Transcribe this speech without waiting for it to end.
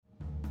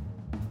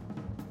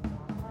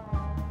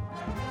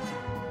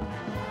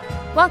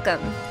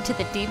Welcome to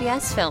the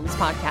DBS Films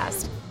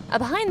Podcast, a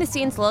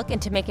behind-the-scenes look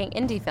into making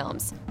indie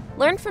films.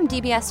 Learn from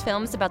DBS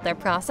Films about their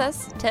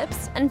process,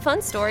 tips, and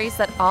fun stories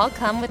that all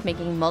come with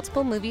making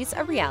multiple movies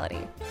a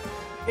reality.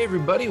 Hey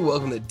everybody,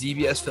 welcome to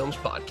DBS Films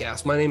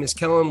Podcast. My name is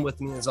Kellen. With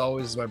me as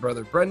always is my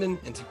brother Brendan,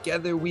 and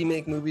together we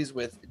make movies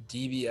with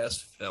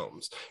DBS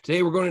Films.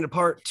 Today we're going into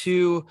part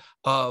 2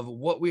 of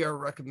what we are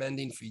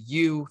recommending for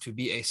you to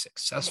be a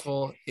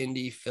successful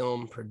indie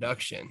film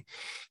production.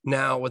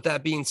 Now, with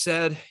that being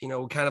said, we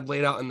kind of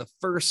laid out in the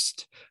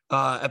first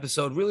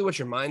episode really what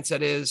your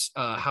mindset is,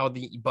 how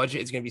the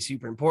budget is going to be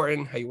super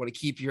important, how you want to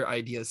keep your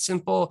ideas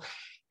simple,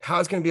 how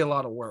it's going to be a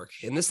lot of work.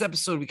 In this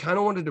episode, we kind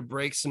of wanted to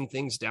break some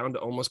things down to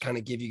almost kind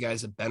of give you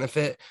guys a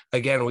benefit.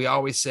 Again, we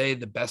always say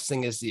the best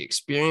thing is the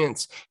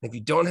experience. And if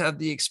you don't have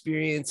the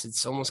experience,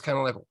 it's almost kind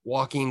of like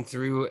walking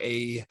through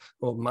a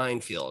little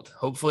minefield.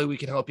 Hopefully we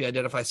can help you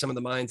identify some of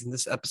the mines in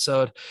this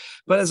episode.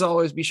 But as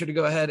always, be sure to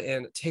go ahead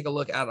and take a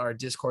look at our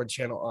Discord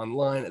channel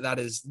online. That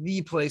is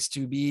the place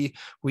to be.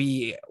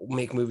 We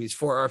make movies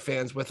for our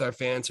fans, with our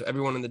fans. So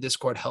everyone in the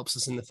Discord helps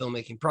us in the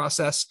filmmaking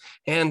process,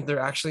 and they're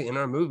actually in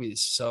our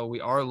movies. So we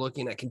are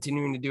looking at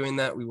continuing to doing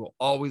that. We will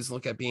always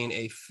look at being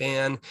a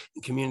fan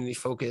and community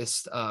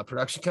focused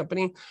production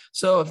company.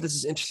 So if this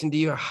is interesting to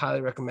you, I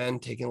highly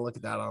recommend taking a look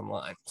at that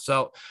online.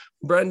 So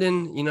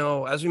Brendan,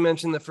 as we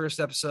mentioned in the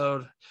first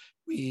episode,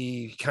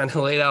 we kind of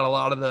laid out a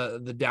lot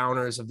of the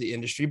downers of the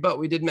industry, but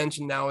we did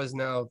mention now is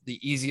the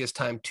easiest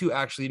time to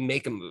actually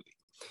make a movie.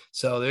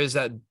 So there's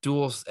that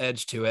dual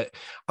edge to it.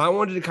 I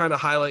wanted to kind of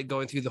highlight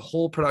going through the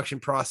whole production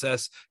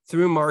process,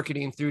 through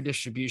marketing, through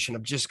distribution,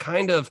 of just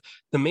kind of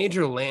the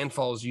major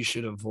landfalls you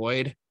should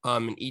avoid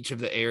in each of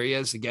the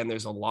areas. Again,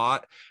 there's a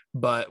lot,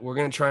 but we're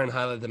going to try and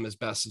highlight them as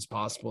best as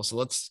possible. So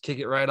let's kick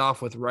it right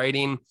off with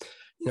writing.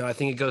 I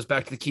think it goes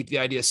back to keep the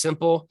idea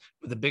simple.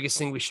 But the biggest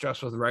thing we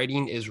stress with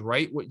writing is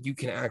write what you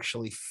can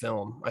actually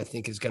film, I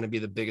think is going to be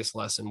the biggest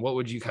lesson. What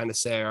would you kind of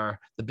say are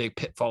the big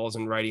pitfalls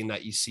in writing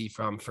that you see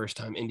from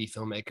first-time indie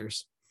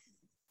filmmakers?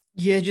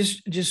 Yeah,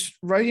 just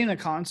writing a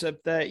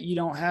concept that you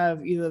don't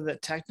have either the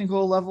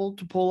technical level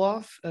to pull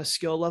off, a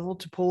skill level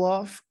to pull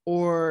off,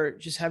 or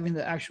just having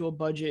the actual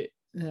budget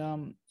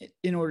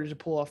in order to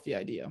pull off the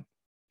idea.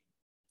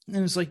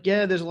 And it's like,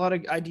 yeah, there's a lot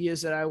of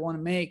ideas that I want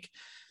to make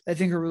I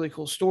think are really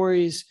cool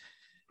stories,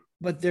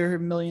 but they're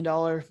going to need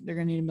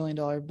 $1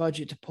 million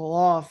budget to pull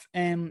off.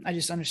 And I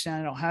just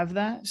understand I don't have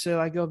that. So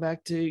I go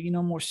back to,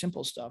 more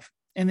simple stuff.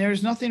 And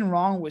there's nothing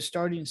wrong with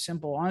starting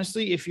simple.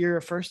 Honestly, if you're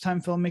a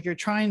first-time filmmaker,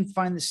 try and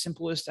find the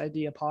simplest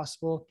idea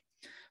possible.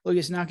 Look,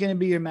 it's not going to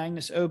be your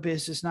magnus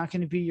opus. It's not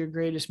going to be your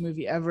greatest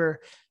movie ever,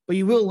 but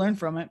you will learn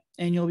from it,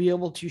 and you'll be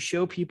able to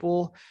show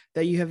people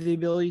that you have the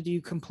ability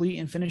to complete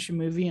and finish a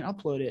movie and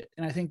upload it.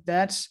 And I think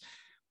that's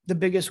the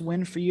biggest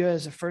win for you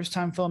as a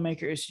first-time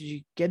filmmaker, is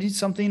you getting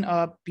something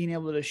up, being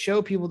able to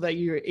show people that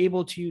you're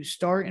able to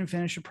start and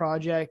finish a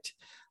project.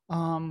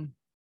 And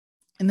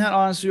that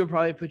honestly will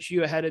probably put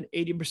you ahead of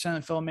 80%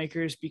 of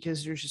filmmakers,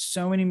 because there's just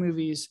so many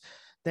movies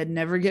that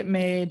never get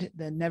made,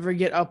 that never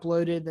get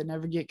uploaded, that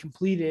never get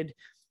completed.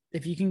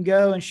 If you can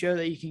go and show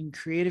that you can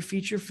create a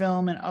feature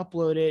film and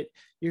upload it,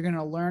 you're going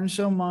to learn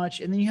so much.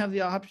 And then you have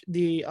the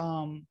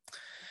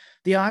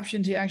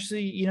option to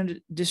actually,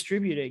 to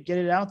distribute it, get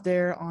it out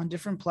there on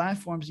different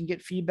platforms and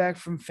get feedback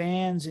from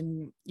fans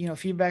and,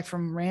 feedback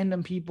from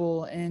random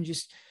people, and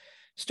just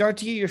start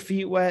to get your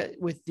feet wet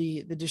with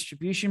the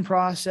distribution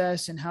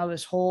process and how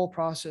this whole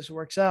process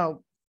works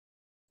out.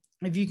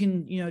 If you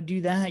can, do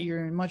that,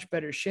 you're in much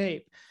better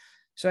shape.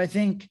 So I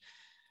think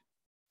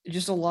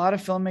just a lot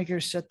of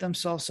filmmakers set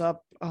themselves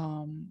up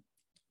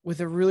with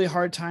a really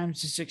hard time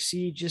to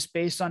succeed, just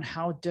based on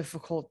how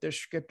difficult their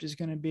script is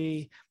going to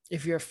be.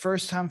 If you're a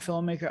first-time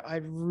filmmaker,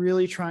 I'd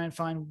really try and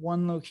find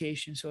one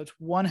location. So it's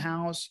one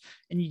house,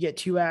 and you get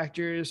 2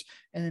 actors,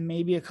 and then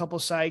maybe a couple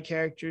side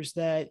characters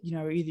that,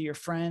 are either your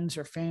friends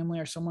or family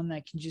or someone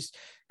that can just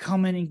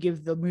come in and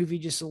give the movie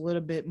just a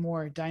little bit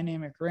more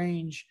dynamic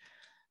range.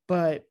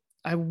 But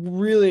I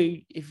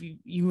really, if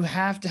you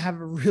have to have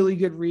a really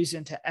good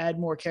reason to add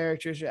more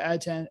characters or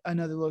add to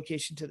another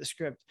location to the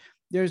script.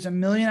 There's a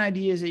million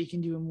ideas that you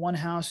can do in one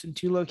house and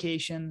 2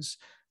 locations,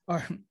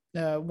 or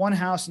one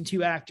house and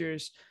 2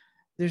 actors.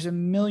 There's a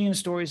million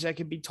stories that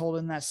could be told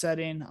in that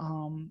setting.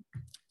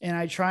 And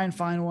I try and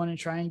find one and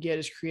try and get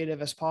as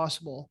creative as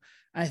possible.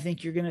 I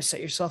think you're going to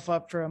set yourself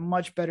up for a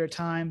much better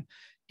time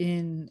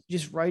in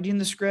just writing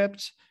the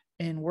script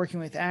and working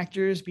with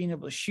actors, being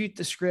able to shoot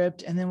the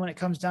script. And then when it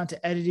comes down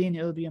to editing,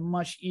 it'll be a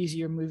much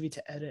easier movie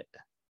to edit.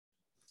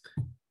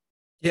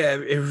 Yeah,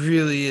 it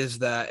really is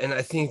that. And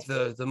I think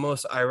the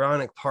most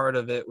ironic part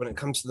of it when it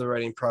comes to the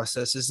writing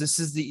process is this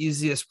is the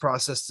easiest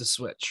process to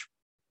switch.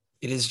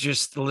 It is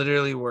just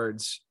literally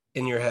words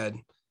in your head.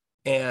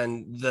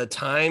 And the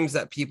times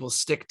that people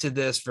stick to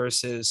this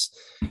versus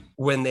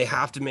when they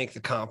have to make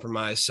the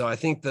compromise. So I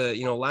think the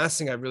last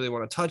thing I really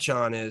want to touch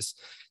on is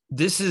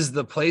this is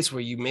the place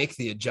where you make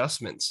the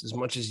adjustments as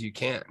much as you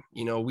can.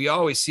 You know, we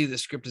always see the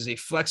script as a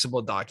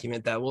flexible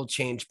document that will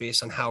change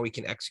based on how we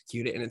can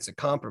execute it, and it's a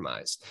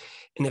compromise.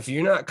 And if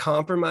you're not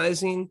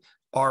compromising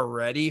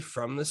already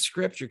from the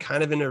script, you're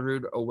kind of in a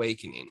rude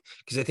awakening.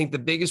 Because I think the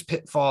biggest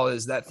pitfall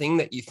is that thing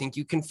that you think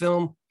you can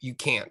film, you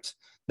can't.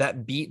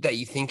 That beat that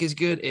you think is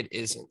good, it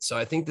isn't. So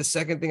I think the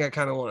second thing I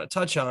kind of want to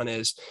touch on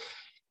is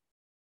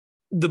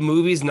the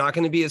movie's not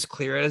going to be as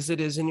clear as it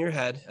is in your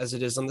head as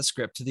it is on the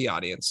script to the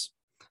audience.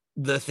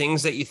 The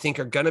things that you think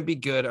are going to be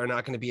good are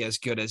not going to be as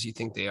good as you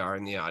think they are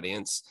in the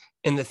audience.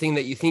 And the thing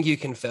that you think you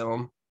can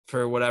film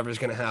for whatever's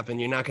going to happen,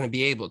 you're not going to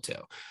be able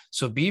to.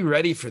 So be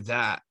ready for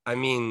that. I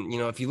mean,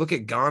 if you look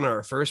at Ghana,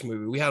 our first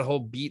movie, we had whole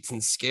beats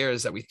and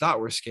scares that we thought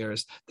were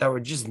scares that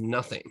were just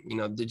nothing,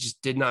 they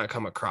just did not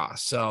come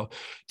across. So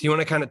do you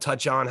want to kind of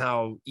touch on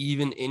how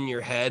even in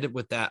your head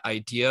with that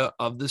idea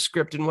of the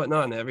script and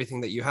whatnot and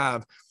everything that you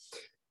have,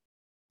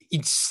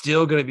 it's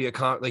still going to be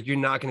you're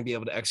not going to be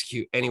able to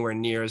execute anywhere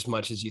near as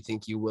much as you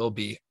think you will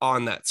be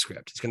on that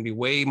script. It's going to be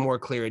way more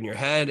clear in your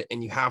head,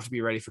 and you have to be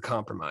ready for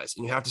compromise,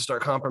 and you have to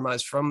start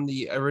compromise from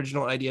the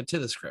original idea to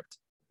the script.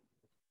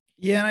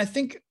 Yeah. And I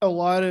think a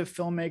lot of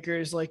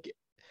filmmakers,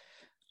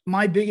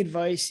 my big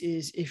advice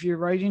is if you're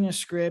writing a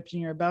script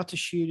and you're about to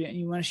shoot it and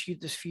you want to shoot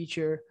this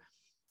feature,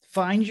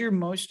 find your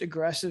most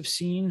aggressive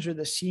scenes or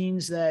the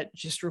scenes that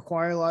just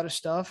require a lot of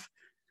stuff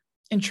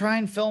and try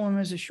and film them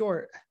as a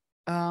short.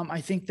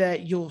 I think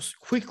that you'll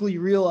quickly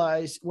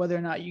realize whether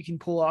or not you can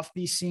pull off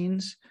these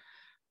scenes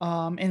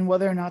and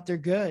whether or not they're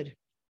good.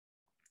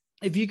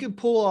 If you could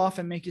pull off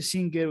and make a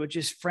scene good with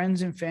just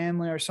friends and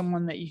family or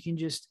someone that you can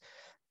just,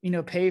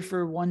 pay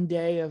for one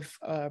day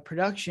of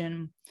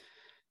production,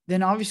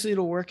 then obviously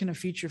it'll work in a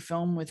feature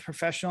film with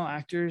professional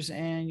actors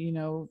and,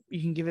 you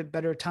can give it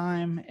better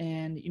time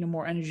and,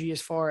 more energy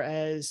as far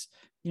as,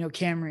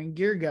 camera and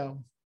gear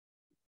go.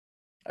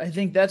 I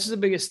think that's the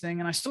biggest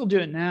thing. And I still do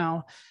it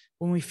now.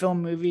 When we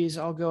film movies,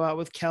 I'll go out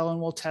with Kel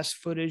and we'll test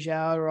footage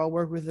out, or I'll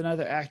work with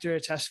another actor to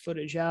test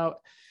footage out,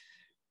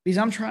 because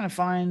I'm trying to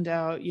find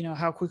out,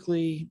 how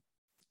quickly,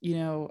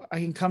 I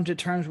can come to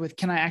terms with,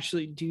 can I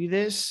actually do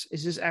this?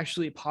 Is this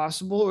actually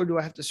possible? Or do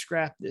I have to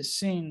scrap this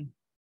scene?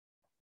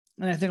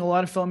 And I think a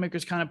lot of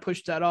filmmakers kind of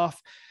push that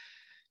off,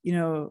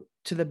 to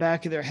the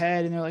back of their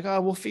head. And they're like,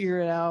 oh, we'll figure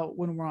it out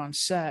when we're on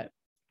set,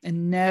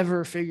 and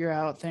never figure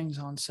out things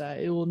on set.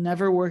 It will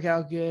never work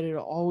out good.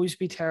 It'll always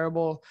be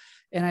terrible.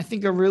 And I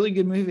think a really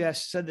good movie, I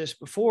said this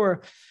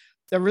before,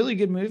 a really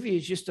good movie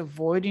is just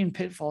avoiding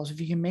pitfalls. If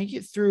you can make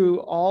it through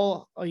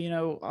all,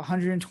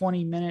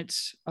 120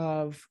 minutes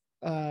of,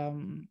 not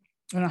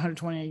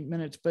 120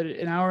 minutes, but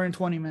an hour and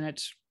 20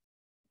 minutes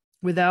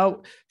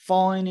without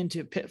falling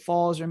into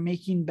pitfalls or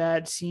making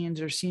bad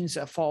scenes or scenes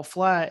that fall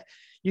flat,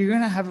 you're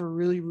going to have a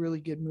really, really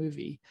good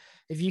movie.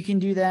 If you can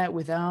do that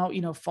without,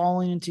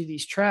 falling into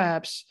these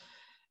traps,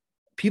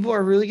 people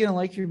are really going to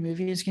like your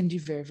movie. It's going to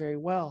do very, very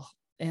well.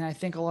 And I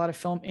think a lot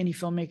of indie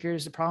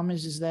filmmakers, the problem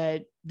is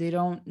that they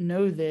don't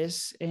know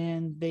this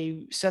and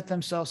they set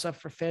themselves up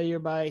for failure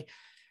by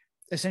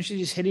essentially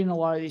just hitting a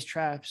lot of these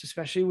traps,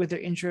 especially with their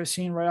intro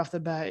scene right off the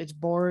bat. It's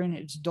boring,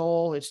 it's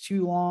dull, it's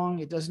too long,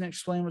 it doesn't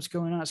explain what's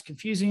going on, it's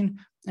confusing,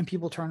 and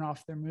people turn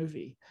off their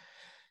movie.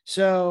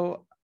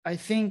 So I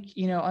think,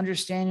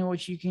 understanding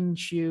what you can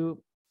shoot,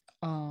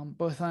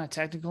 both on a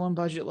technical and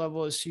budget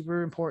level, is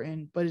super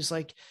important. But it's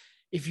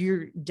if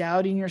you're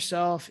doubting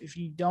yourself, if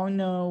you don't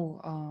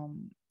know,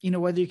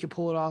 whether you can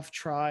pull it off,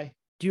 try.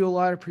 Do a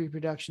lot of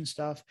pre-production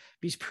stuff,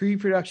 because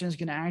pre-production is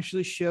going to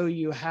actually show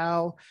you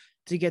how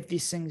to get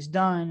these things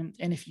done.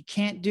 And if you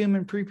can't do them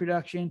in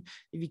pre-production,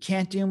 if you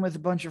can't do them with a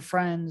bunch of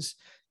friends,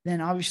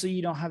 then obviously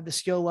you don't have the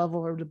skill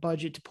level or the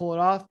budget to pull it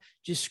off.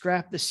 Just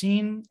scrap the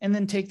scene and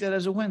then take that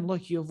as a win.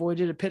 Look, you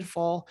avoided a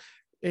pitfall,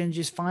 and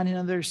just find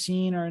another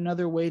scene or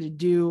another way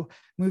to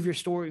move your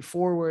story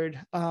forward.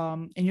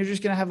 And you're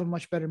just going to have a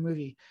much better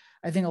movie.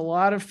 I think a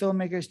lot of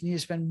filmmakers need to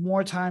spend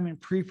more time in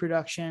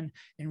pre-production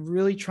and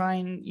really try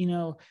and,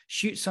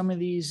 shoot some of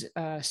these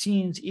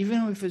scenes,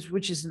 even if it's,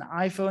 which is an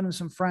iPhone and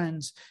some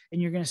friends,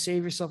 and you're going to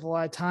save yourself a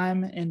lot of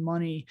time and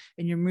money,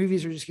 and your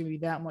movies are just going to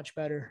be that much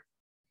better.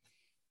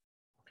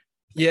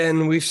 Yeah,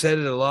 and we've said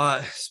it a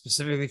lot,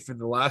 specifically for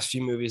the last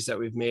few movies that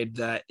we've made,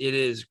 that it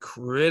is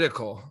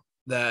critical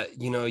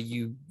that,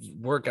 you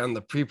work on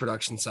the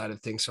pre-production side of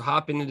things. So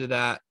hopping into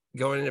that,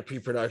 going into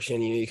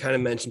pre-production, you kind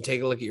of mentioned,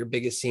 take a look at your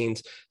biggest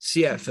scenes,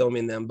 see at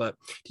filming them. But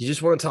do you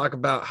just want to talk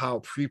about how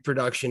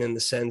pre-production, in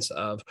the sense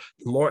of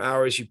the more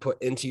hours you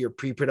put into your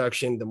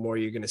pre-production, the more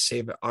you're going to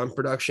save it on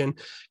production?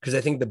 Because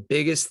I think the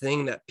biggest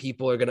thing that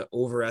people are going to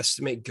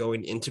overestimate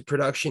going into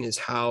production is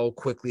how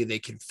quickly they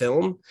can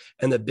film.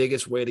 And the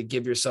biggest way to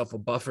give yourself a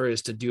buffer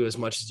is to do as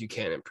much as you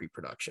can in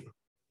pre-production.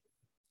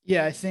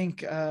 Yeah, I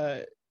think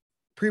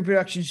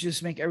pre-productions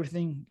just make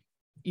everything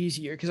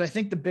easier. Because I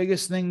think the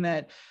biggest thing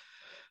that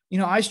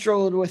I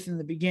struggled with in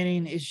the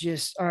beginning is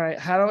just, all right,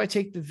 how do I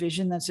take the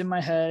vision that's in my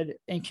head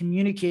and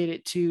communicate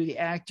it to the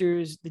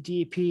actors, the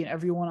DP, and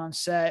everyone on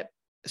set,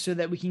 so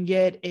that we can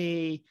get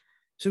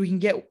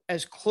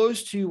as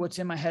close to what's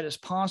in my head as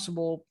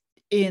possible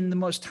in the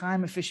most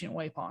time efficient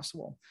way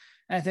possible.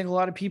 And I think a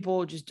lot of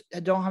people just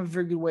don't have a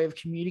very good way of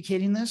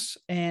communicating this.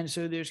 And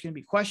so there's going to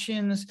be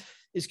questions.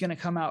 It's going to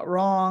come out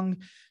wrong.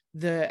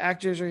 the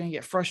actors are going to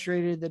get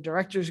frustrated, the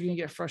directors are going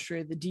to get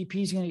frustrated, the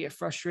DP is going to get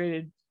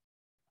frustrated,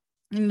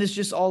 and this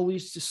just all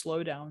leads to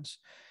slowdowns.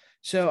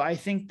 So I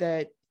think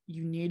that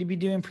you need to be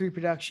doing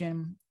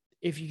pre-production.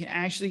 If you can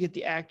actually get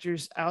the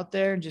actors out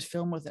there and just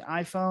film with an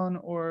iPhone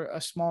or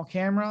a small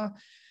camera,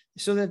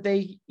 so that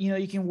they,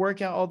 you can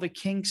work out all the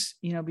kinks,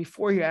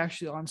 before you're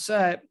actually on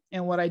set.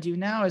 And what I do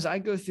now is I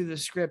go through the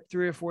script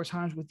 3 or 4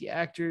 times with the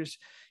actors,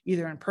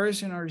 either in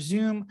person or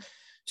Zoom.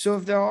 So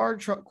if there are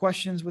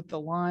questions with the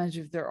lines,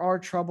 if there are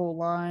trouble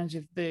lines,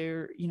 if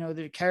they're,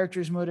 the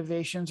characters'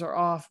 motivations are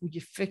off, we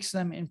can fix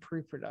them in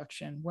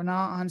pre-production. We're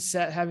not on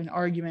set having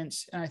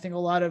arguments. And I think a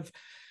lot of,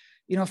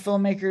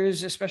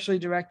 filmmakers, especially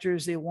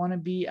directors, they want to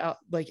be out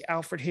like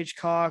Alfred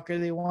Hitchcock, or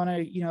they want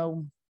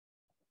to,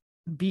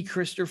 be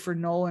Christopher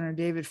Nolan or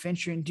David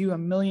Fincher and do a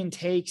million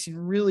takes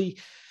and really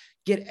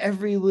get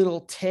every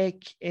little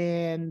tick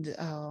and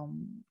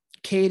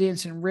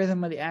cadence and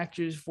rhythm of the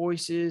actors'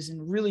 voices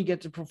and really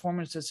get the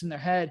performance that's in their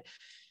head.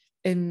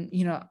 And,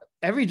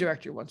 every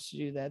director wants to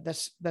do that.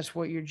 That's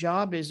what your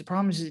job is. The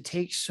problem is it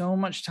takes so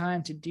much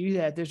time to do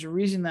that. There's a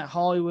reason that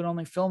Hollywood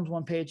only films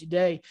 1 page a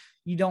day.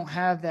 You don't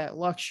have that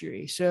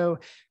luxury. So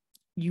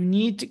you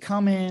need to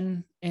come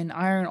in and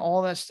iron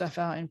all that stuff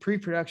out in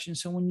pre-production.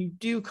 So when you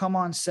do come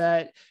on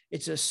set,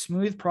 it's a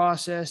smooth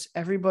process.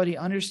 Everybody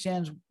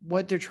understands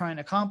what they're trying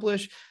to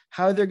accomplish,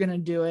 how they're going to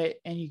do it,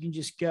 and you can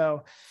just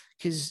go,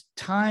 because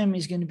time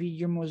is going to be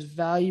your most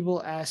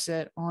valuable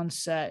asset on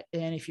set.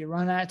 And if you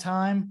run out of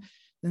time,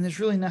 then there's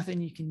really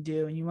nothing you can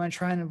do. And you want to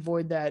try and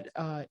avoid that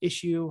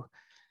issue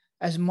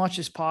as much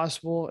as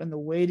possible. And the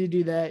way to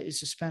do that is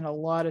to spend a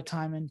lot of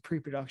time in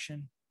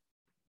pre-production.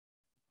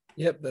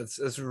 Yep,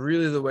 that's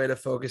really the way to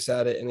focus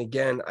at it. And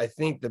again, I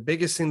think the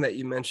biggest thing that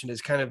you mentioned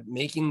is kind of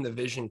making the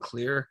vision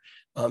clear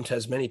to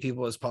as many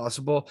people as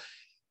possible.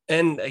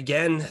 And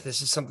again,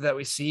 this is something that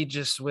we see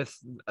just with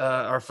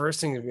our first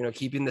thing of,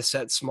 keeping the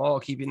set small,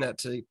 keeping that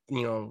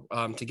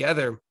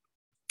together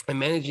and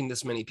managing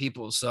this many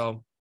people.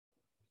 So,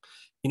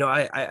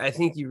 I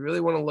think you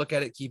really want to look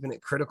at it, keeping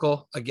it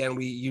critical. Again,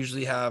 we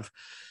usually have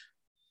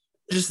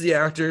just the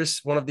actors.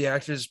 One of the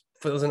actors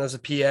fills in as a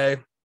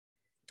PA.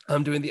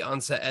 I'm doing the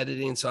on-set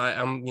editing, so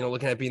I'm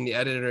looking at being the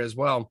editor as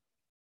well.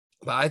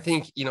 But I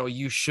think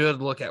you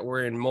should look at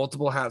wearing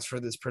multiple hats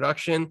for this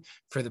production,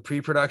 for the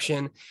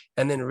pre-production,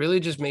 and then really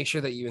just make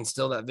sure that you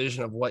instill that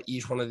vision of what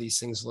each one of these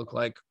things look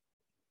like,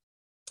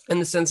 in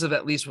the sense of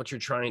at least what you're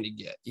trying to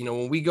get.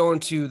 When we go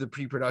into the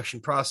pre-production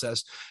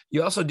process,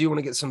 you also do want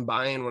to get some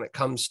buy-in when it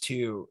comes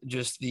to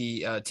just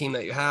the team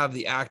that you have,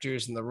 the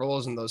actors and the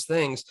roles and those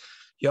things.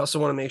 You also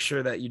want to make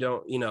sure that you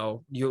don't,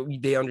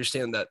 they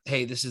understand that,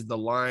 hey, this is the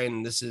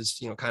line. This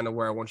is, kind of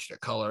where I want you to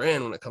color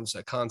in when it comes to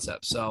a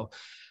concept. So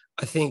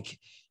I think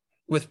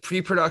with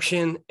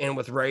pre-production and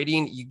with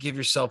writing, you give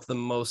yourself the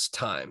most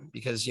time,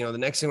 because, the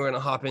next thing we're going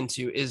to hop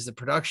into is the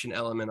production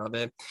element of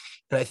it.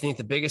 And I think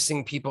the biggest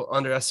thing people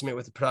underestimate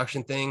with the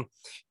production thing,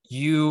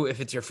 if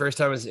it's your first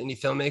time as an indie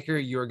filmmaker,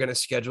 you're going to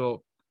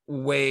schedule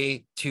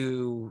way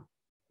too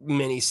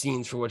many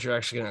scenes for what you're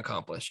actually going to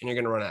accomplish, and you're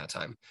going to run out of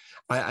time.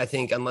 I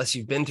think unless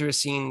you've been through a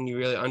scene and you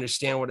really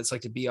understand what it's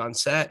like to be on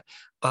set,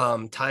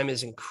 time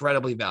is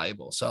incredibly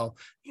valuable. So,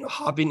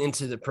 hopping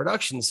into the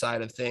production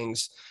side of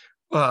things,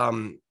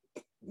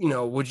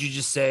 would you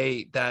just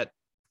say that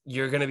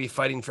you're going to be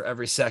fighting for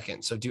every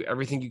second? So do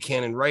everything you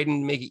can in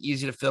writing, make it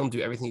easy to film, do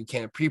everything you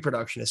can in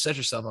pre-production to set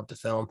yourself up to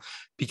film,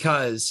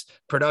 because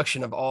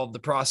production of all of the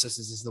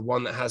processes is the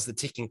one that has the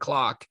ticking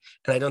clock.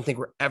 And I don't think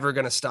we're ever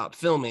going to stop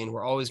filming.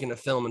 We're always going to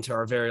film until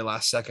our very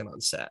last second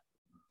on set.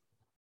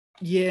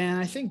 Yeah. And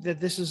I think that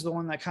this is the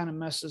one that kind of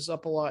messes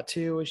up a lot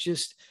too. It's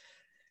just,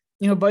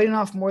 biting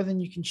off more than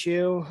you can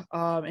chew,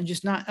 and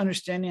just not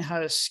understanding how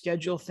to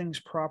schedule things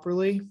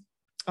properly.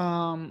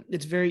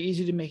 It's very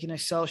easy to make an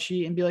Excel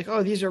sheet and be like,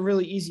 oh, these are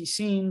really easy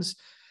scenes.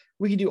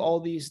 We could do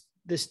all these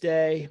this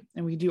day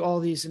and we do all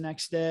these the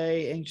next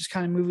day, and just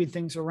kind of moving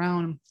things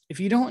around. If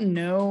you don't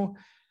know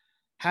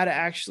how to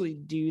actually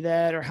do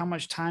that, or how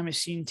much time a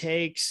scene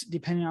takes,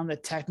 depending on the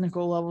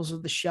technical levels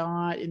of the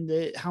shot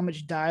and how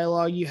much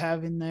dialogue you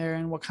have in there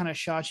and what kind of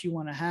shots you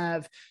want to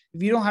have,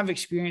 if you don't have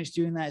experience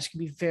doing that, it's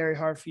going to be very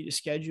hard for you to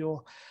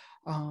schedule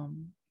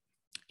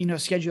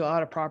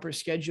out a proper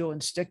schedule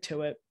and stick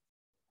to it.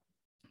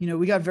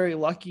 We got very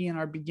lucky in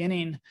our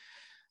beginning,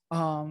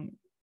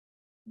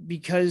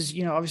 because,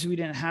 obviously we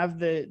didn't have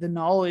the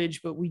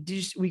knowledge, but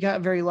we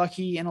got very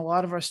lucky. And a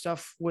lot of our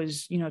stuff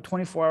was,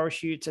 24-hour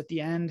shoots at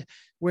the end,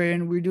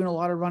 wherein we were doing a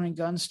lot of run and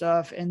gun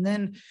stuff. And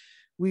then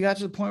we got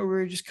to the point where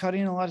we were just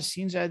cutting a lot of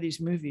scenes out of these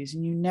movies,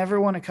 and you never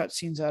want to cut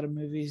scenes out of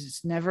movies.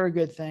 It's never a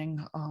good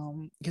thing,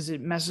 because it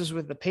messes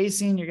with the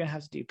pacing. You're going to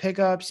have to do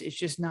pickups. It's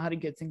just not a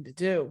good thing to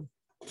do.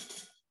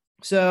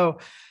 So,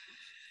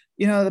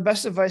 the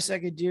best advice I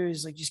could do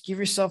is just give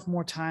yourself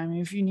more time.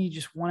 If you need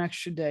just one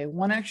extra day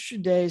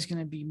is going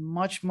to be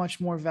much, much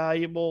more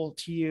valuable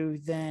to you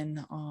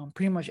than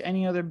pretty much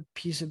any other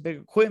piece of big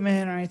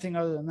equipment or anything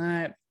other than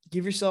that.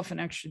 Give yourself an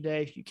extra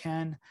day if you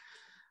can.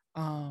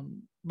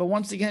 But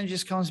once again, it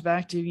just comes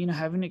back to,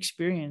 having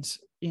experience,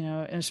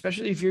 and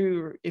especially if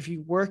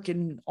you work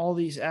in all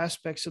these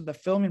aspects of the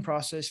filming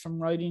process, from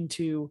writing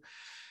to,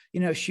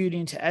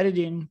 shooting to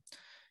editing,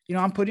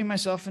 I'm putting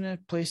myself in a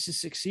place to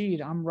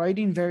succeed. I'm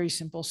writing very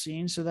simple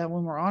scenes so that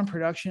when we're on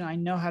production, I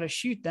know how to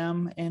shoot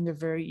them and they're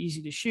very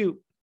easy to shoot.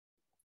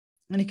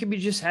 And it could be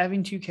just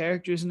having two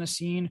characters in a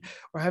scene,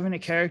 or having a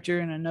character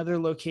in another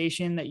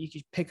location that you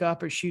could pick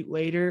up or shoot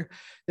later.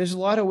 There's a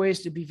lot of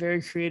ways to be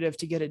very creative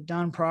to get it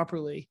done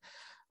properly.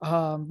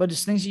 But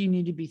it's things that you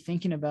need to be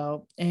thinking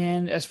about.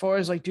 And as far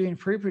as like doing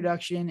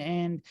pre-production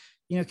and,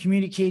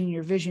 communicating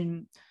your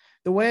vision,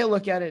 the way I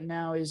look at it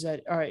now is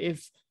that, all right,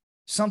 if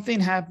something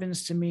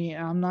happens to me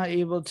and I'm not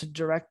able to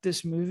direct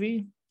this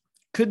movie,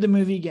 could the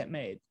movie get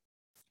made?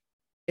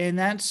 And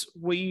that's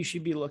what you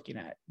should be looking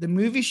at. The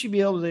movie you should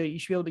be able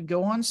to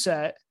go on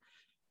set,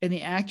 and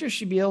the actors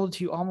should be able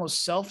to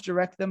almost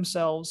self-direct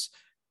themselves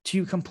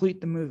to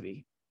complete the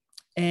movie.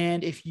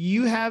 And if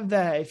you have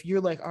that, if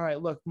you're like, all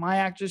right, look, my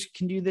actors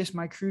can do this,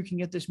 my crew can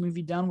get this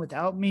movie done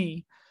without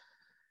me,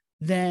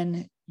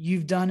 then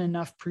you've done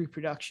enough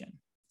pre-production.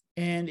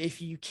 And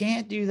if you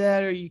can't do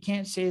that, or you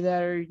can't say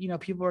that, or,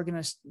 people are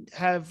going to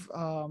have,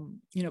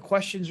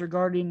 questions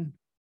regarding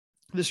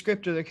the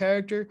script or the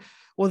character,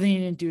 well, then you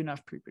didn't do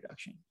enough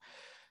pre-production.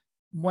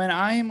 When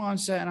I am on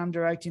set and I'm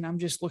directing, I'm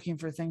just looking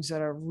for things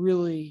that are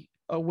really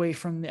away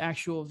from the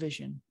actual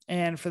vision.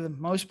 And for the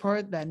most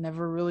part, that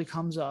never really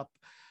comes up.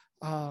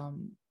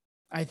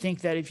 I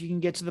think that if you can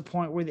get to the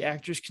point where the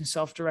actors can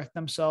self-direct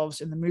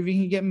themselves and the movie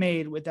can get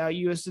made without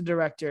you as the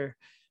director,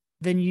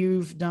 then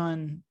you've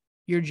done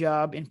your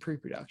job in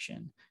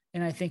pre-production.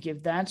 And I think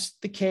if that's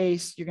the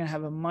case, you're going to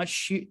have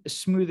a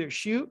smoother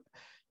shoot.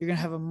 You're going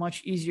to have a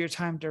much easier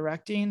time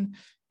directing,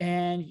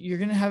 and you're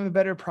going to have a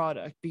better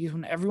product, because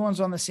when everyone's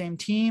on the same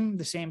team,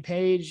 the same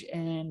page,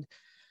 and,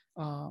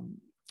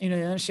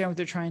 they understand what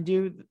they're trying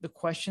to do, the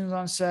questions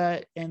on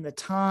set and the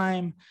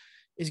time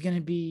is going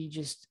to be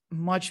just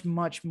much,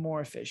 much more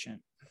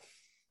efficient.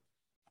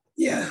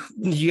 Yeah,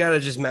 you got to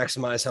just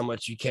maximize how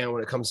much you can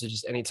when it comes to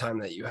just any time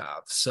that you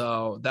have.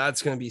 So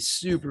that's going to be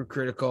super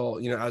critical,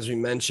 as we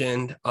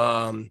mentioned.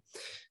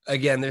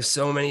 Again, there's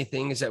so many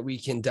things that we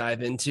can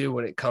dive into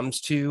when it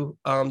comes to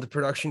the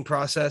production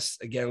process.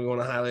 Again, we want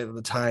to highlight that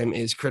the time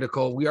is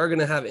critical. We are going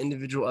to have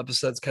individual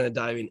episodes kind of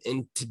diving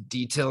into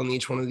detail in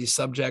each one of these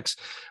subjects.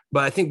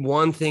 But I think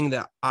one thing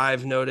that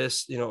I've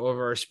noticed,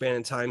 over our span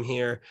of time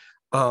here,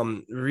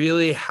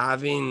 really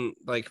having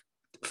like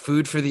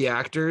food for the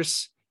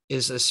actors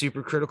is a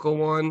super critical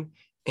one.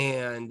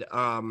 And,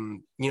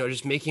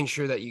 just making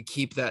sure that you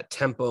keep that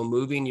tempo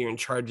moving, you're in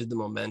charge of the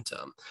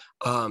momentum.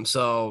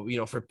 So,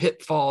 for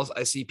pitfalls,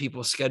 I see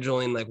people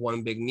scheduling like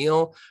one big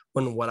meal,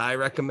 when what I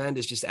recommend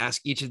is just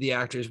ask each of the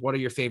actors, what are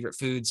your favorite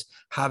foods?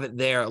 Have it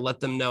there. Let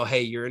them know,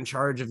 hey, you're in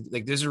charge of,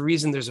 like, there's a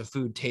reason there's a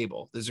food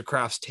table. There's a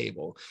crafts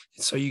table.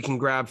 So you can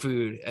grab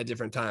food at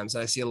different times.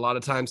 I see a lot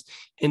of times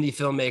indie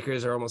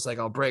filmmakers are almost like,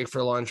 I'll break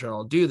for lunch or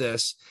I'll do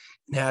this.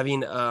 Having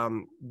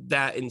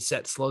that in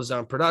set slows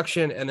down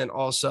production. And then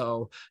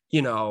also,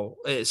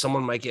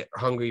 someone might get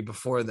hungry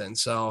before then.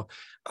 So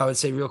I would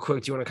say real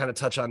quick, do you want to kind of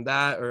touch on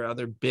that or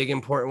other big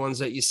important ones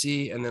that you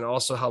see? And then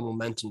also how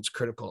momentum is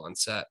critical on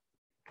set?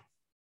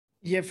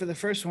 Yeah, for the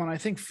first one, I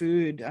think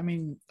food.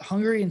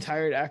 Hungry and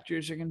tired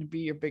actors are going to be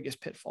your biggest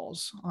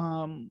pitfalls.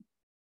 When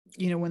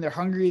they're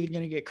hungry, they're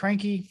going to get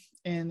cranky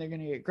and they're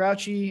going to get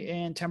grouchy,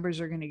 and tempers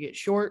are going to get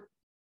short.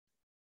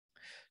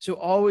 So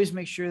always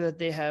make sure that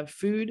they have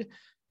food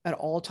at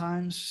all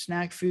times,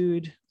 snack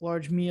food,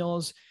 large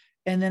meals.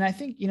 And then I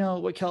think,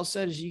 what Kel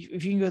said is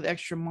if you can go the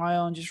extra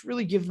mile and just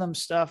really give them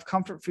stuff,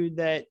 comfort food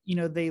that,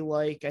 they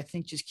like, I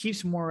think just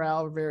keeps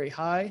morale very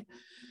high.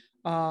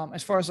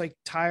 As far as like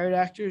tired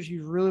actors,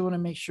 you really want to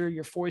make sure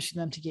you're forcing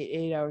them to get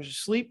 8 hours of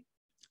sleep.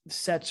 The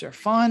sets are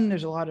fun.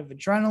 There's a lot of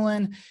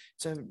adrenaline.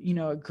 It's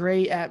a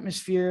great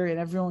atmosphere, and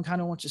everyone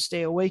kind of wants to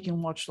stay awake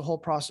and watch the whole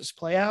process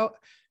play out.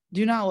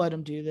 Do not let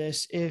them do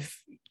this.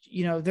 If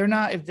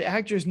if the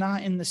actor's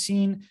not in the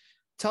scene,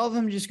 tell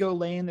them just go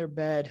lay in their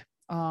bed,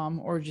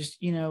 or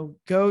just,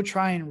 go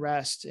try and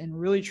rest and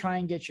really try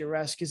and get your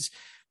rest. Because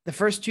the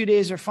first 2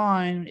 days are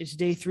fine. It's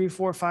day 3,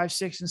 4, 5,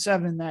 6, and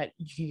 7 that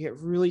you can get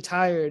really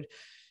tired.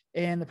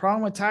 And the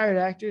problem with tired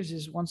actors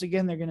is, once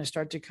again, they're going to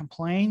start to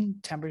complain.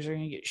 Tempers are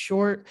going to get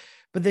short,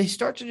 but they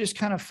start to just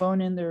kind of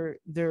phone in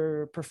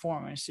their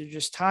performance. They're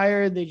just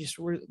tired.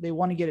 They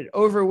want to get it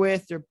over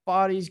with. Their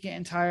body's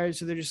getting tired.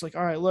 So they're just like,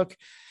 all right, look,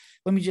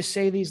 let me just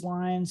say these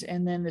lines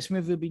and then this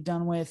movie will be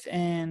done with.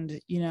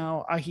 And,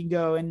 I can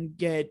go and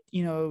get,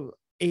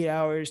 8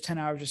 hours, 10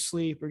 hours of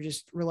sleep, or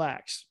just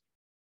relax.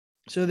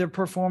 So their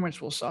performance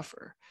will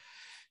suffer.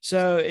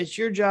 So it's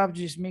your job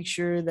to just make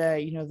sure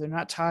that, they're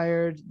not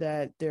tired,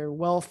 that they're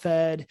well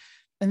fed.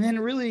 And then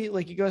really,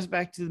 like, it goes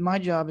back to my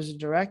job as a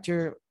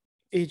director.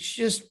 It's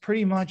just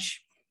pretty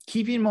much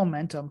keeping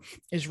momentum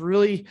is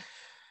really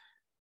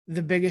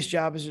the biggest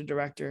job as a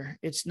director.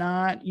 It's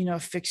not,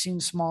 fixing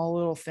small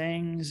little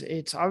things.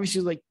 It's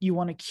obviously like you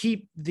want to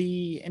keep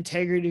the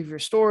integrity of your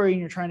story and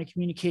you're trying to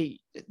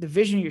communicate the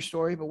vision of your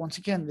story. But once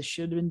again, this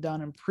should have been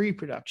done in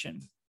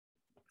pre-production.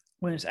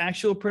 When it's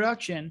actual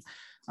production,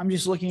 I'm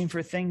just looking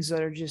for things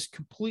that are just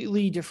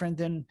completely different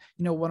than,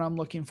 what I'm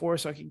looking for.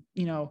 So I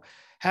can,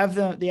 have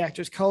the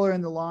actors color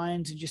in the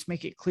lines and just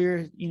make it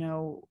clear,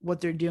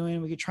 what they're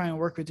doing. We could try and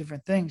work with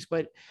different things,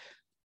 but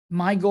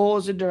my goal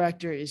as a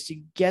director is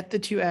to get the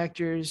two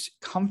actors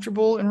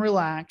comfortable and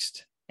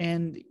relaxed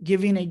and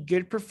giving a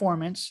good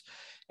performance.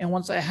 And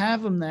once I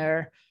have them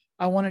there,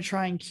 I want to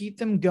try and keep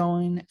them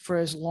going for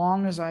as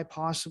long as I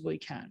possibly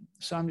can.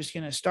 So I'm just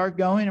going to start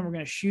going and we're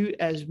going to shoot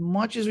as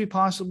much as we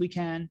possibly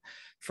can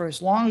for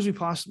as long as we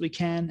possibly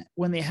can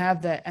when they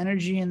have that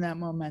energy and that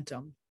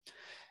momentum.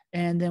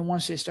 And then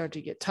once they start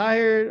to get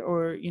tired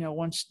or,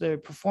 once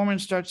the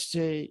performance starts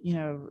to,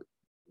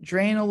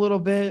 drain a little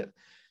bit,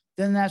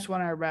 then that's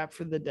when I wrap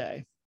for the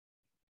day.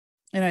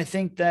 And I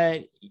think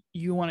that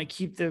you want to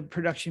keep the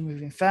production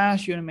moving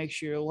fast. You want to make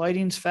sure your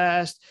lighting's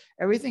fast.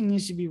 Everything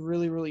needs to be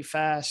really, really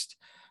fast.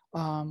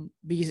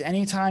 Because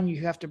anytime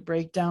you have to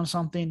break down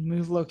something,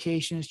 move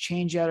locations,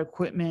 change out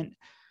equipment,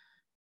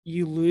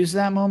 you lose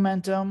that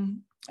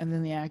momentum. And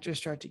then the actors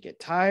start to get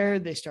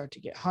tired. They start to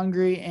get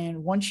hungry.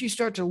 And once you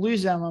start to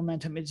lose that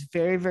momentum, it's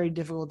very, very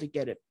difficult to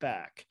get it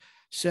back.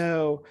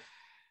 So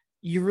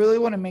you really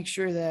want to make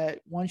sure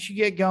that once you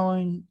get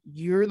going,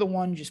 you're the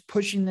one just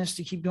pushing this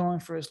to keep going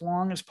for as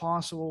long as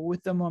possible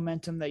with the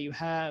momentum that you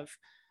have.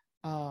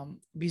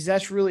 Because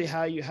that's really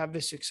how you have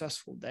a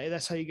successful day.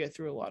 That's how you get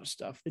through a lot of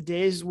stuff. The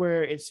days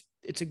where it's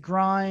a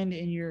grind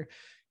and you're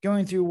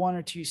going through one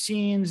or two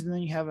scenes and then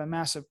you have a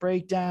massive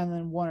breakdown, and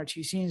then one or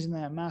two scenes and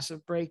then a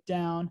massive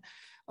breakdown.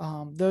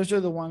 Those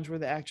are the ones where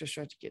the actors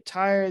start to get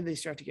tired. They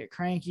start to get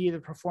cranky. The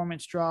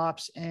performance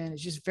drops, and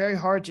it's just very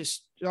hard to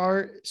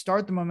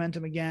start the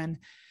momentum again,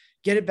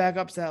 get it back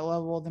up to that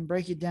level, then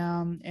break it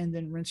down, and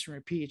then rinse and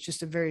repeat. It's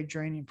just a very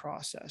draining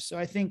process. So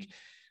I think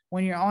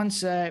when you're on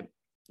set,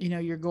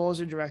 your goal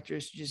as a director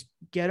is to just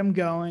get them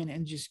going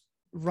and just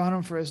run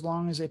them for as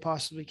long as they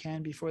possibly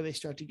can before they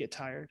start to get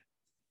tired.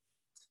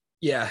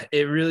 Yeah,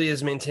 it really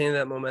is maintaining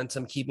that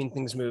momentum, keeping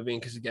things moving.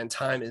 Because again,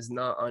 time is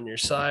not on your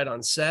side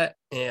on set,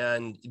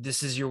 and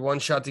this is your one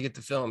shot to get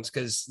the films.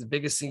 Because the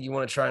biggest thing you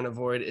want to try and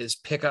avoid is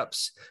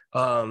pickups.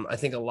 I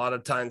think a lot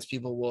of times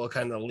people will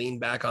kind of lean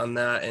back on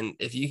that, and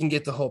if you can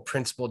get the whole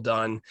principle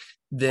done,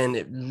 then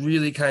it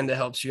really kind of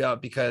helps you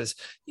out. Because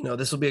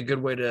this will be a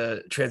good way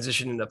to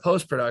transition into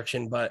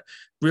post-production. But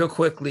real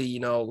quickly,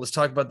 let's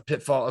talk about the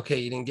pitfall. Okay,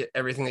 you didn't get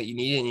everything that you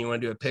needed, and you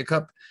want to do a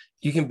pickup.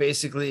 You can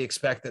basically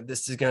expect that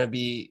this is going to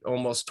be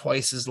almost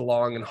twice as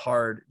long and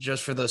hard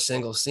just for those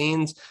single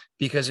scenes,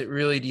 because it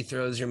really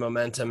dethrones your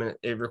momentum and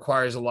it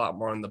requires a lot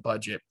more on the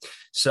budget.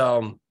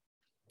 So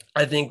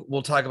I think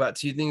we'll talk about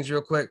two things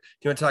real quick. Do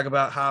you want to talk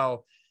about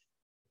how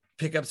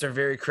pickups are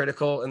very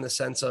critical in the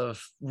sense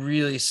of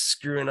really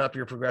screwing up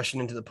your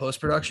progression into the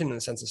post-production, in the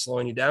sense of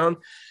slowing you down?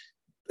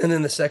 And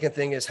then the second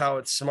thing is how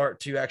it's smart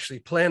to actually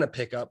plan a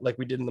pickup like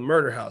we did in the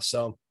Murder House.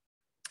 So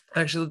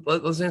actually,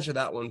 let's answer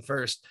that one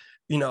first.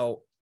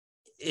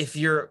 If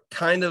you're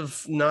kind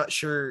of not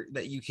sure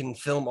that you can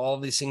film all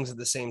of these things at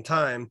the same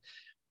time,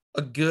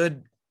 a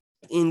good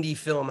indie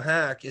film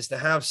hack is to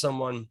have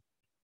someone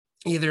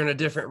either in a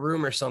different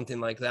room or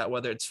something like that,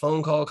 whether it's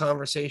phone call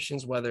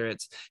conversations, whether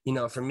it's,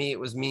 for me, it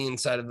was me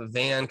inside of a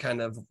van kind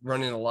of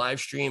running a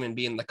live stream and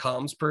being the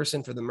comms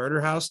person for the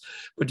Murder House.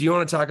 But do you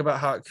want to talk about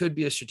how it could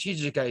be a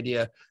strategic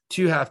idea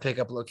to have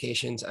pickup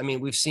locations? I mean,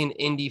 we've seen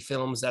indie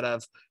films that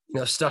have,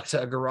 stuck to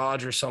a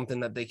garage or something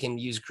that they can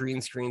use green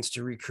screens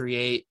to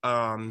recreate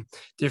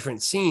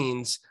different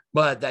scenes,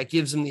 but that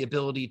gives them the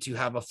ability to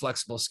have a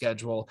flexible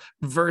schedule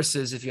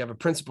versus if you have a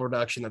principal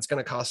production that's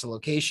going to cost a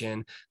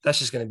location, that's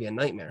just going to be a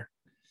nightmare.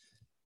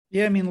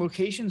 Yeah, I mean,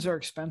 locations are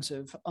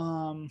expensive.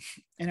 And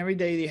every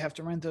day you have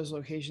to rent those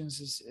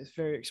locations is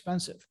very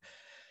expensive.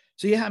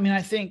 So, yeah, I mean,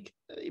 I think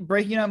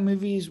breaking up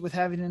movies with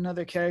having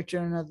another character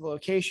in another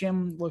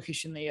location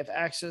that you have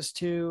access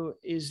to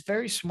is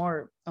very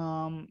smart.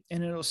 And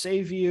it'll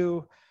save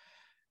you,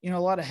 a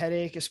lot of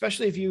headache,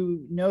 especially if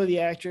you know the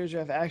actors or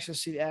have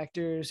access to the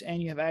actors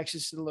and you have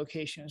access to the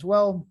location as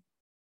well.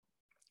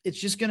 It's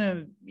just going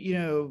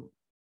to,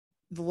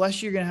 the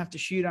less you're going to have to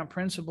shoot on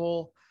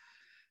principle,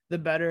 the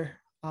better.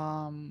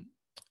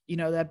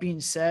 That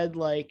being said,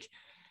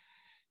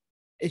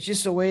 it's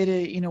just a way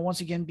to, once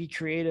again, be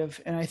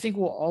creative. And I think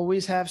we'll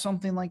always have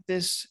something like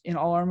this in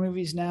all our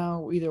movies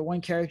now, either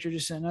one character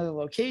just in another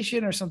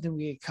location or something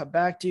we cut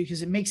back to,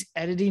 because it makes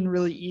editing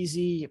really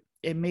easy.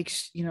 It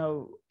makes,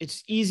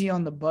 it's easy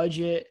on the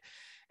budget.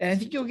 And I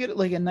think you'll get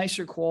a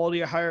nicer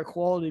quality, a higher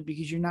quality,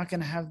 because you're not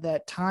going to have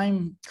that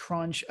time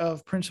crunch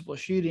of principal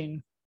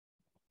shooting.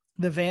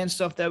 The van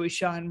stuff that we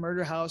shot in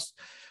Murder House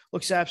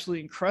looks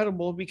absolutely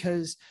incredible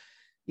because,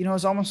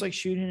 it's almost like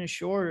shooting a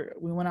short.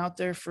 We went out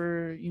there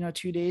for,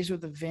 2 days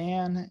with a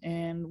van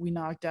and we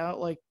knocked out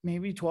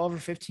maybe 12 or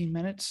 15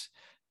 minutes.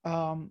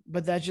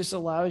 But that just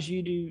allows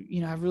you to,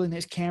 you know, have really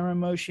nice camera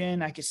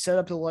motion. I could set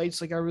up the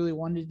lights like I really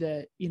wanted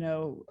to, you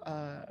know,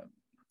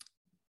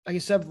 I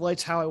could set up the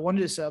lights how I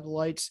wanted to set up the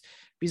lights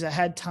because I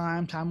had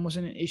time. Time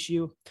wasn't an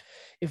issue.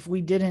 If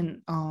we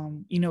didn't,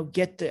 you know,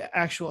 get the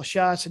actual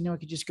shots, I knew I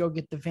could just go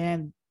get the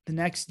van the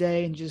next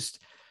day and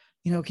just,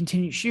 you know,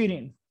 continue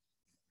shooting.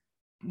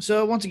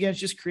 So once again, it's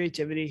just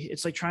creativity.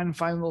 It's like trying to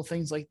find little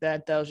things like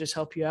that that'll just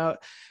help you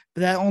out.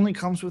 But that only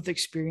comes with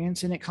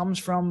experience, and it comes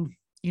from,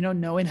 you know,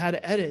 knowing how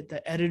to edit,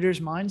 the editor's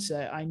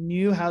mindset. I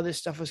knew how this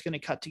stuff was going to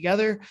cut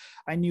together.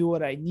 I knew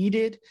what I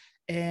needed.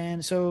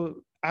 And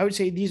so I would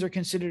say these are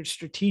considered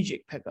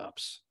strategic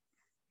pickups.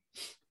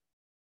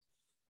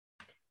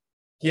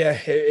 Yeah,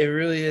 it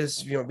really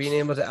is, you know, being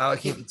able to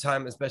allocate the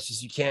time as best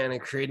as you can and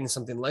creating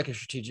something like a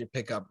strategic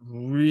pickup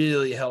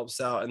really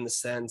helps out in the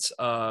sense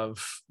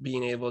of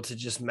being able to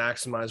just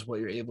maximize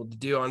what you're able to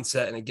do on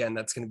set. And again,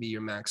 that's going to be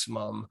your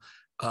maximum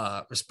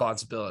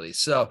responsibility.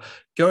 So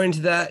going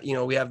to that, you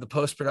know, we have the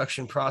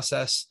post-production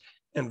process.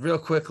 And real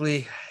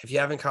quickly, if you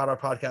haven't caught our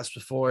podcast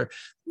before,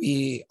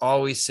 we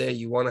always say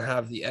you want to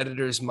have the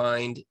editor's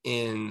mind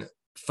in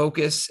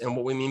focus. And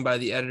what we mean by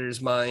the editor's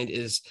mind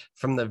is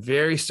from the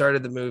very start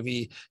of the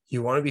movie,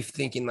 you want to be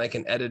thinking like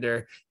an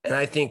editor. And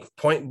I think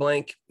point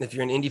blank, if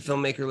you're an indie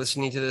filmmaker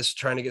listening to this,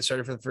 trying to get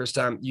started for the first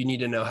time, you need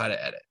to know how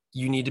to edit.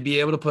 You need to be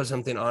able to put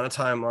something on a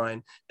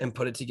timeline and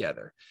put it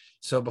together.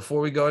 So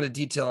before we go into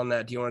detail on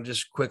that, do you want to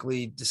just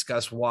quickly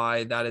discuss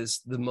why that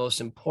is the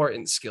most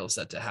important skill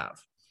set to have?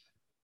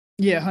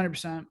 Yeah,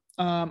 100%.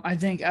 I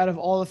think out of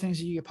all the things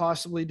that you could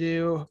possibly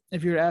do,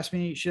 if you were to ask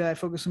me, should I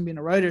focus on being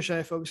a writer? Should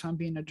I focus on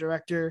being a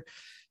director?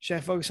 Should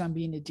I focus on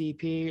being a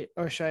DP?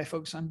 Or should I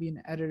focus on being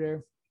an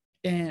editor?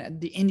 And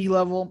at the indie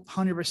level,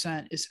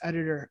 100% is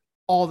editor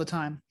all the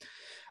time.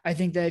 I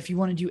think that if you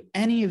want to do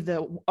any of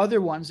the other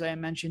ones that I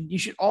mentioned, you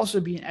should also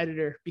be an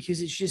editor,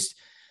 because it's just,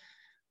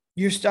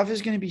 your stuff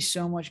is going to be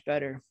so much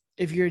better.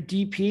 If you're a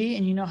DP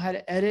and you know how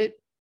to edit,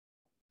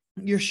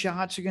 your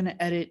shots are going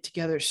to edit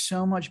together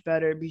so much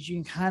better because you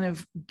can kind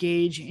of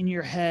gauge in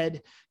your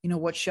head, you know,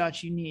 what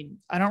shots you need.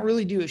 I don't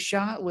really do a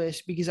shot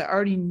list because I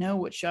already know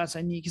what shots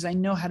I need, because I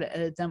know how to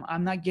edit them.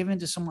 I'm not giving it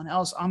to someone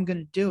else. I'm going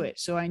to do it.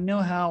 So I know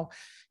how,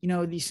 you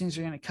know, these things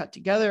are going to cut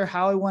together,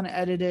 how I want to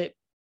edit it,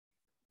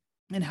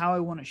 and how I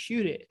want to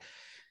shoot it.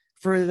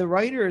 For the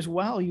writer as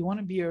well, you want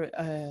to be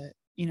a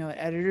you know,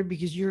 editor,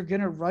 because you're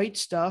going to write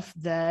stuff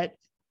that,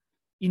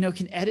 you know,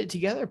 can edit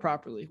together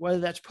properly, whether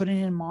that's putting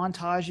in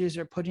montages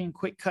or putting in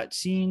quick cut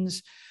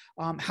scenes.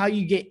 How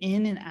you get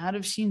in and out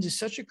of scenes is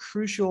such a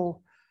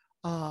crucial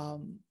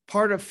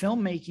part of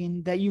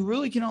filmmaking that you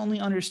really can only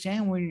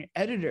understand when you're an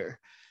editor.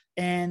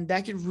 And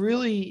that could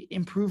really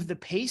improve the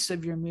pace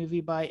of your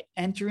movie by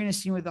entering a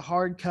scene with a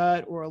hard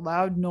cut or a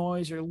loud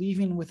noise, or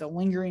leaving with a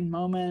lingering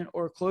moment,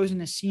 or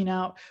closing a scene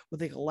out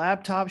with like a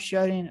laptop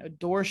shutting, a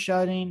door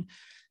shutting.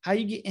 How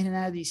you get in and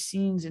out of these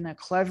scenes in a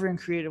clever and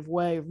creative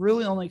way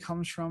really only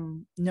comes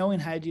from knowing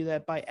how to do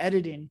that by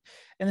editing.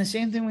 And the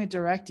same thing with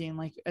directing.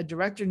 Like, a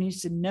director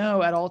needs to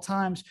know at all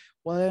times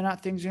whether or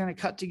not things are going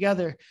to cut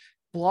together.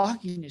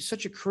 Blocking is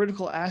such a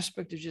critical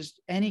aspect of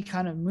just any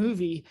kind of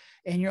movie.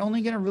 And you're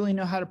only going to really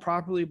know how to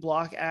properly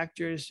block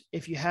actors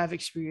if you have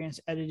experience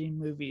editing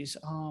movies.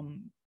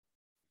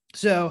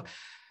 So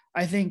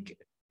I think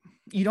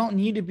you don't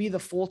need to be the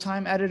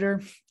full-time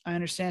editor. I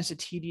understand it's a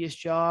tedious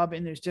job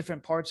and there's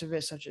different parts of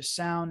it, such as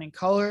sound and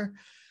color.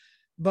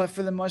 But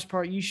for the most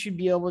part, you should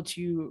be able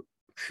to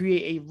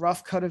create a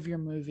rough cut of your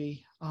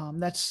movie.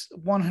 That's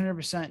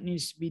 100%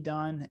 needs to be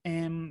done.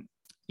 And,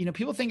 you know,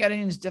 people think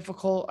editing is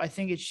difficult. I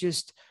think it's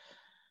just,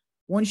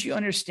 once you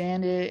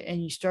understand it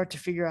and you start to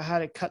figure out how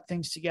to cut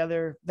things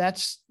together,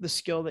 that's the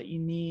skill that you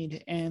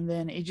need. And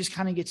then it just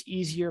kind of gets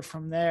easier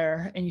from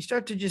there. And you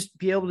start to just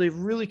be able to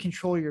really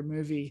control your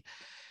movie.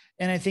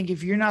 And I think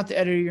if you're not the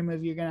editor of your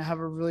movie, you're going to have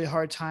a really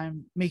hard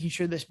time making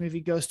sure this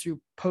movie goes through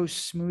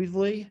post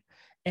smoothly.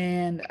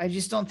 And I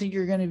just don't think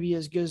you're going to be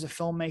as good as a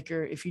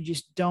filmmaker if you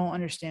just don't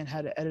understand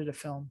how to edit a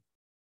film.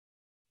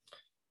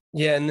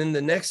 Yeah. And then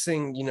the next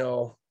thing, you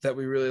know, that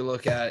we really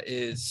look at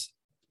is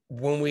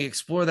when we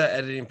explore that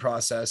editing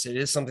process, it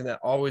is something that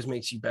always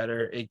makes you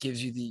better. It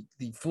gives you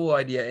the full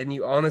idea, and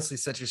you honestly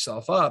set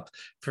yourself up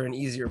for an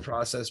easier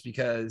process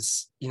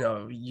because, you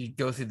know, you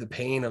go through the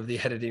pain of the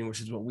editing,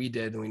 which is what we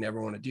did, and we never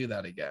want to do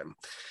that again.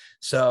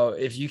 So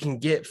if you can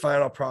get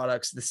final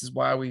products, this is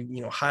why we,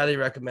 you know, highly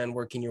recommend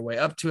working your way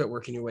up to it,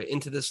 working your way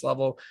into this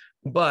level.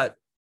 But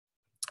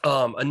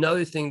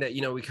another thing that,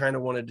 you know, we kind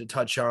of wanted to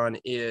touch on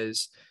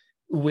is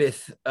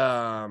with,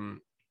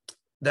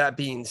 that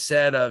being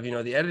said, of, you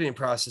know, the editing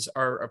process,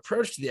 our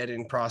approach to the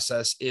editing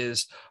process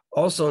is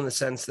also in the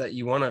sense that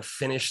you want to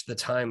finish the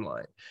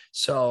timeline.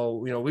 So,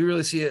 we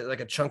really see it like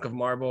a chunk of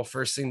marble.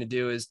 First thing to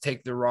do is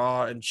take the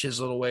raw and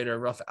chisel it away to a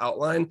rough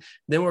outline.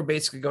 Then we're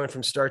basically going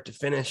from start to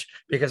finish,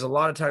 because a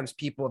lot of times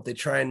people, if they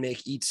try and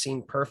make each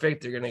scene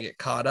perfect, they're going to get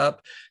caught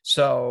up.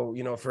 So,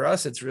 for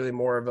us, it's really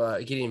more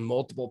of getting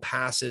multiple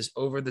passes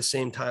over the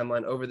same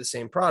timeline, over the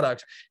same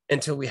product,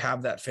 until we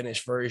have that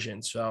finished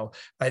version. So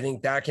I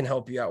think that can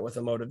help you out with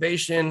a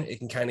motivation. It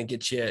can kind of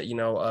get you,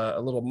 a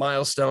little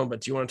milestone.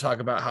 But do you want to talk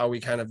about how we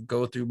kind of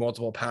go through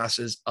multiple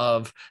passes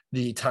of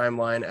the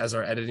timeline as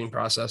our editing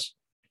process?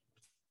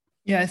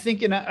 Yeah, I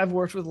think, and I've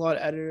worked with a lot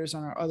of editors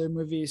on our other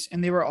movies,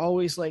 and they were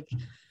always like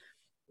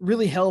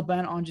really hell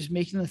bent on just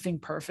making the thing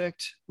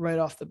perfect right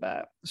off the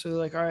bat. So they're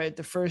like, all right,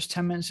 the first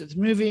 10 minutes of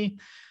the movie,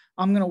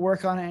 I'm going to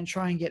work on it and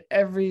try and get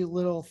every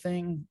little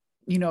thing,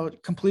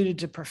 completed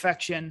to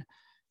perfection,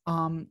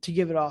 to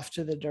give it off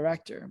to the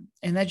director.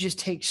 And that just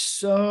takes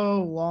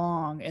so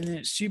long. And then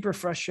it's super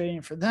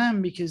frustrating for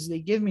them, because they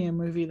give me a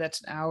movie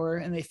that's an hour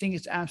and they think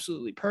it's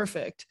absolutely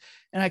perfect.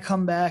 And I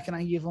come back and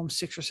I give them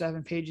 6 or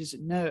 7 pages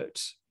of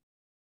notes.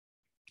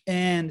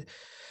 And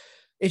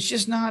it's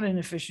just not an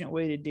efficient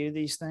way to do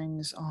these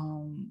things.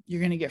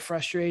 You're going to get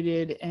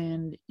frustrated,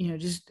 and,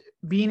 just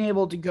being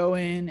able to go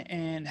in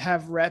and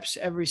have reps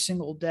every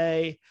single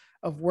day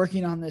of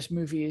working on this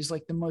movie is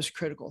like the most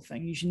critical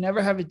thing. You should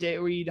never have a day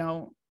where you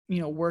don't,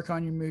 work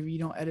on your movie, you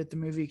don't edit the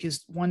movie,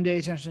 because one day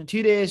turns into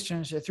 2 days,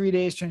 turns into 3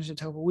 days, turns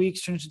into a couple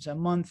weeks, turns into a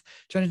month,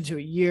 turns into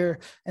a year.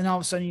 And all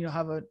of a sudden you don't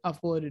have an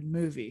uploaded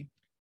movie.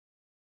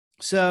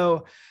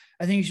 So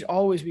I think you should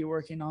always be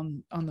working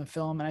on the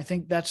film. And I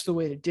think that's the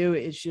way to do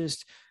it. It's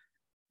just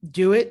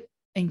do it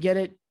and get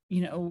it,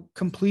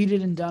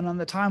 completed and done on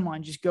the timeline.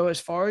 Just go as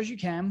far as you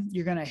can.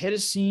 You're going to hit a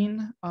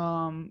scene,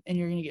 and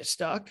you're going to get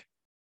stuck.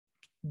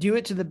 Do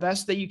it to the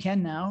best that you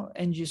can now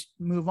and just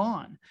move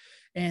on.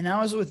 And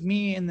that was with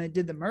me, and they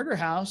did the Murder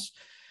House.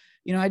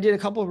 I did a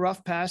couple of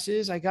rough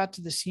passes. I got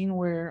to the scene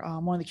where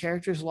one of the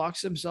characters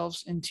locks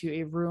themselves into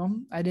a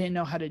room. I didn't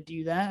know how to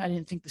do that. I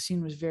didn't think the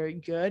scene was very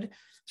good.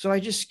 So I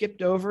just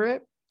skipped over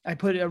it. I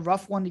put a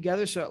rough one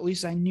together, so at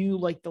least I knew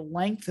like the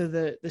length of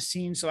the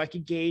scene, so I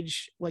could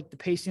gauge like the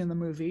pacing of the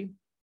movie.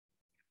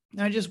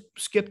 And I just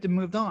skipped and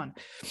moved on.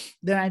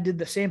 Then I did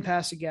the same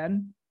pass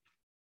again.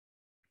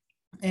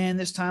 And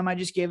this time I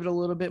just gave it a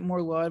little bit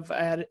more love.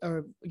 I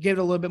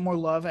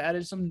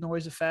added some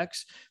noise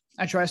effects.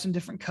 I tried some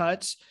different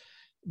cuts,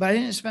 but I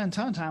didn't spend a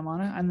ton of time on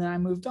it. And then I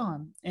moved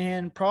on.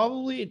 And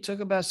probably it took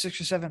about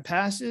 6 or 7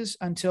 passes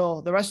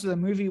until the rest of the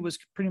movie was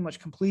pretty much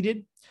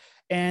completed.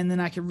 And then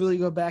I could really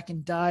go back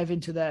and dive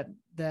into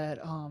that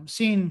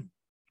scene.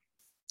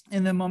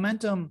 And the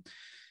momentum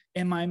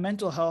and my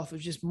mental health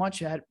was just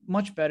much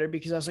better,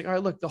 because I was like, all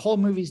right, look, the whole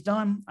movie's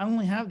done. I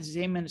only have this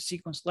 8-minute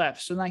sequence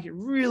left. So then I could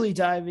really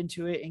dive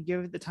into it and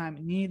give it the time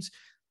it needs.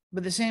 But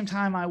at the same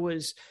time, I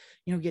was,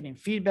 getting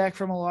feedback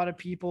from a lot of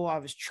people. I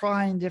was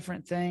trying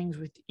different things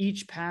with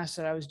each pass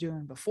that I was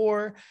doing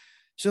before.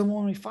 So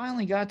when we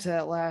finally got to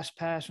that last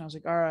pass, and I was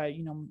like, all right,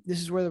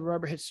 this is where the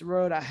rubber hits the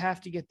road. I have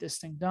to get this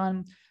thing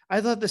done.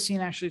 I thought the scene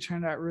actually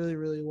turned out really,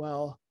 really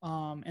well.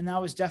 And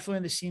that was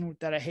definitely the scene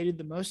that I hated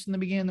the most in the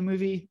beginning of the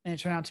movie. And it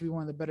turned out to be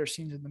one of the better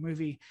scenes in the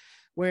movie,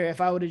 where if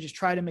I would have just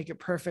tried to make it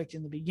perfect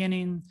in the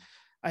beginning,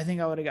 I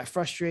think I would have got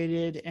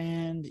frustrated,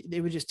 and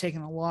it would just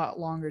taken a lot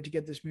longer to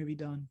get this movie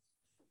done.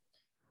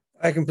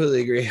 I completely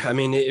agree. I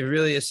mean, it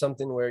really is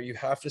something where you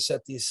have to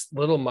set these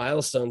little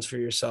milestones for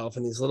yourself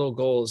and these little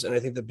goals. And I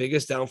think the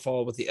biggest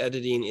downfall with the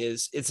editing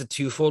is it's a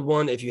twofold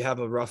one. If you have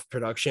a rough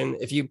production,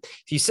 if you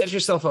set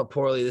yourself up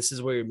poorly, this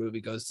is where your movie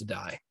goes to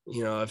die.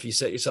 If you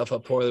set yourself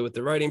up poorly with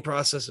the writing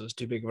process, it was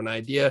too big of an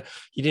idea.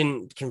 You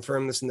didn't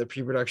confirm this in the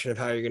pre-production of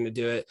how you're going to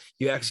do it.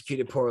 You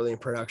executed poorly in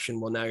production.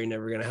 Well, now you're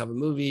never going to have a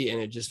movie,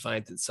 and it just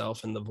finds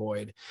itself in the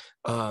void.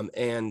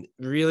 And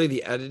really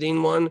the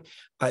editing one,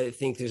 I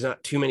think there's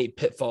not too many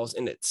pitfalls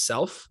in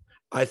itself.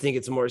 I think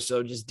it's more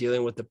so just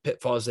dealing with the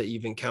pitfalls that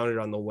you've encountered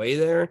on the way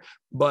there.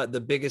 But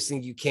the biggest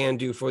thing you can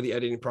do for the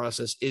editing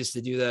process is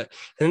to do that.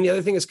 And then the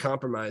other thing is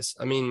compromise.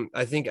 I mean,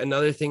 I think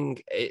another thing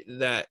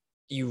that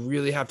you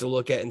really have to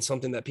look at, and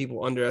something that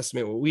people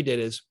underestimate what we did,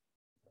 is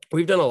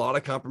we've done a lot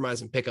of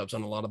compromise and pickups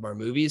on a lot of our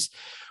movies.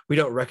 We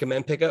don't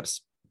recommend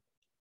pickups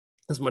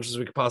as much as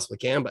we could possibly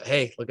can, but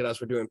hey, look at us,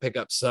 we're doing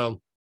pickups.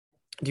 So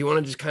do you want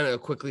to just kind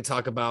of quickly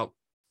talk about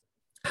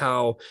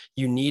how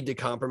you need to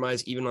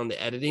compromise even on the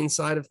editing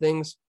side of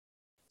things,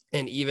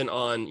 and even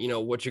on,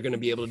 what you're going to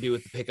be able to do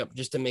with the pickup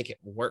just to make it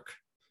work?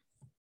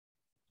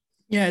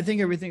 Yeah, I think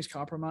everything's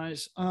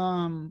compromise.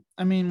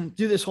 I mean,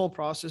 through this whole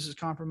process is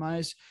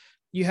compromise.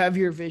 You have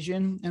your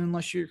vision, and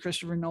unless you're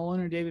Christopher Nolan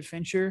or David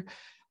Fincher,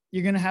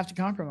 you're going to have to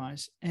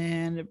compromise.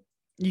 And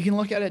you can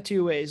look at it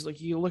 2 ways. Like,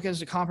 you look at it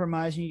as a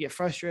compromise and you get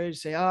frustrated,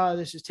 say,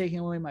 this is taking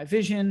away my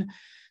vision.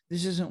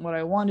 This isn't what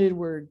I wanted.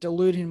 We're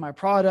diluting my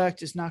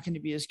product. It's not going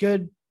to be as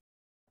good.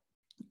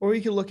 Or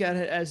you can look at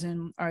it as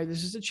in, all right,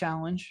 this is a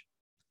challenge.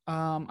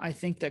 I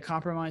think that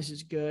compromise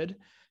is good.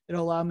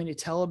 It'll allow me to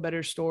tell a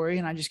better story,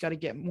 and I just got to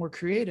get more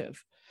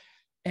creative.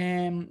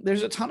 And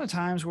there's a ton of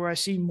times where I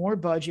see more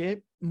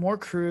budget, more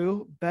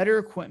crew, better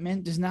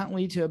equipment does not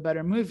lead to a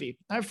better movie.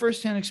 I have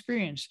firsthand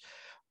experience.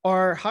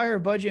 Our higher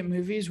budget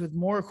movies with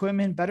more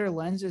equipment, better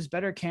lenses,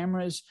 better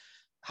cameras,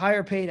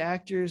 higher paid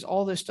actors,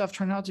 all this stuff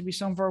turned out to be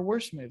some of our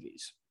worst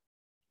movies.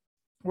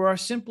 Where our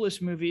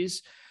simplest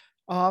movies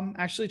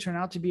actually turn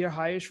out to be our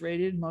highest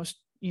rated,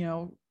 most,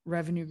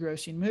 revenue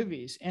grossing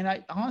movies. And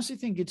I honestly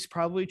think it's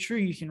probably true.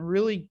 You can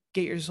really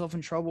get yourself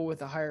in trouble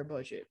with a higher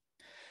budget.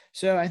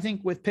 So I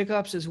think with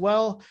pickups as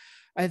well,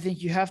 I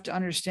think you have to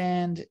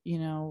understand,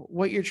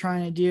 what you're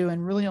trying to do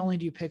and really only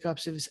do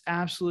pickups if it's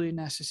absolutely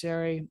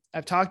necessary.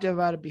 I've talked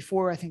about it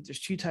before. I think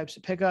there's two types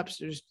of pickups.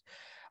 There's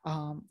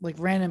like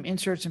random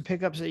inserts and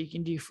pickups that you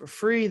can do for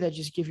free that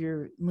just give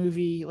your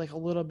movie like a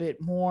little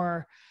bit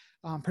more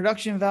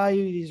production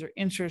value. These are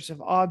inserts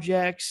of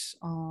objects,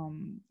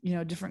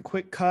 different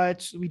quick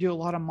cuts. We do a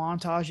lot of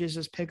montages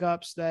as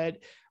pickups that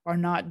are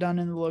not done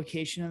in the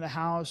location of the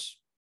house.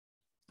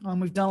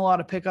 We've done a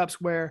lot of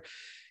pickups where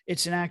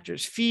it's an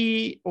actor's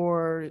feet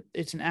or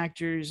it's an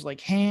actor's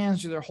like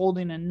hands, or they're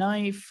holding a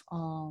knife,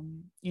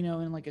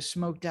 in like a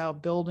smoked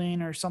out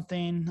building or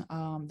something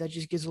that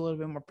just gives a little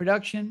bit more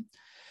production.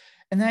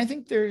 And then I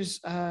think there's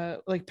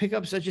like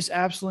pickups that just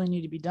absolutely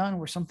need to be done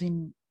where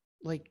something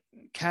like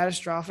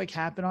catastrophic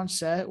happened on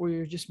set, where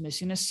you're just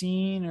missing a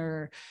scene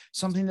or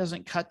something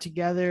doesn't cut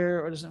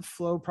together or doesn't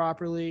flow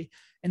properly.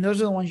 And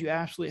those are the ones you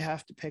absolutely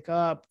have to pick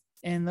up.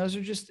 And those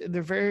are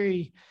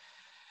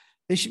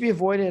they should be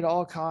avoided at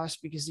all costs,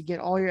 because to get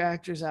all your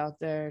actors out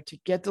there, to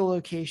get the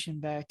location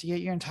back, to get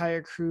your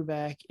entire crew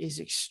back is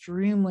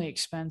extremely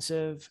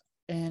expensive.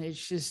 And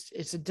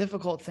it's a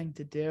difficult thing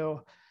to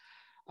do.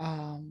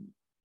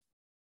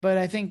 But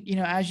I think,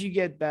 as you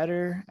get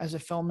better as a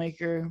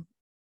filmmaker,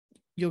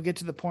 you'll get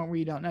to the point where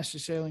you don't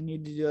necessarily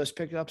need to do those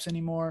pickups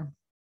anymore.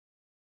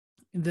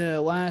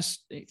 The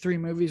last 3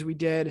 movies we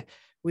did,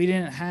 we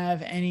didn't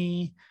have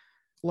any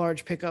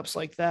large pickups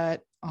like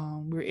that.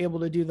 We were able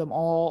to do them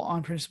all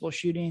on principal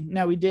shooting.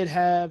 Now, we did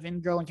have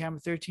in Girl in Camera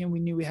 13, we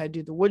knew we had to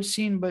do the wood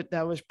scene, but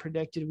that was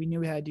predicted. We knew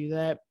we had to do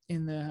that.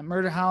 In the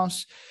murder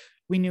house,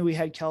 we knew we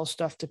had Kel's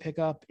stuff to pick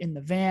up in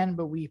the van,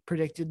 but we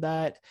predicted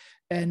that.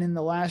 And in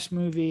the last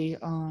movie,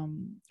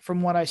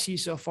 from what I see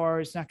so far,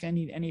 it's not going to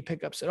need any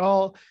pickups at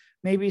all.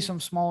 Maybe some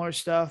smaller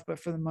stuff, but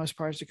for the most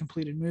part, it's a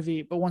completed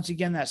movie. But once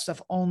again, that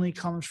stuff only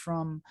comes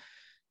from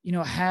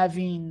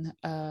having,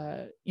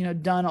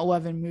 done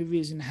 11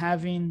 movies and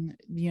having,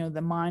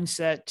 the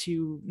mindset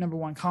to, number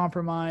one,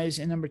 compromise,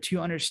 and number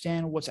two,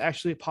 understand what's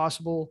actually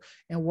possible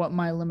and what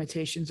my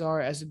limitations are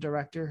as a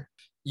director.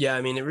 Yeah.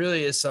 I mean, it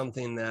really is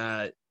something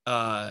that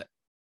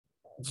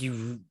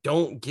you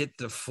don't get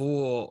the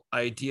full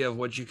idea of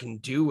what you can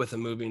do with a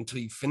movie until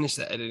you finish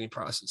the editing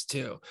process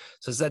too.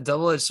 So it's that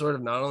double-edged sword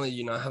of not only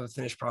you not have a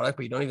finished product,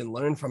 but you don't even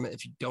learn from it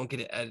if you don't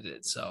get it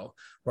edited. So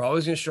we're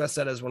always going to stress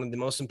that as one of the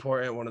most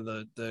important, one of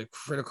the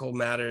critical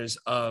matters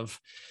of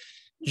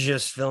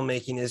just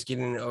filmmaking is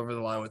getting it over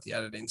the line with the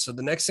editing. So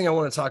the next thing I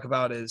want to talk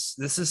about is,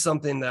 this is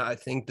something that I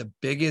think the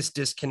biggest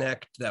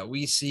disconnect that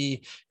we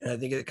see, and I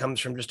think it comes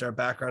from just our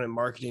background in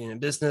marketing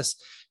and business,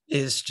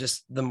 is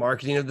just the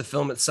marketing of the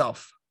film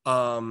itself.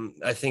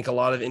 I think a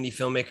lot of indie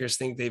filmmakers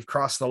think they've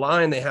crossed the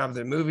line, they have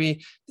their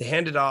movie, they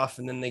hand it off,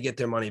 and then they get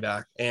their money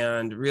back.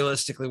 And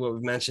realistically, what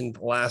we've mentioned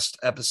last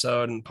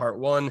episode in part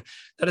 1,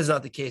 that is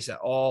not the case at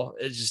all.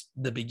 It's just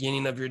the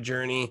beginning of your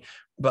journey.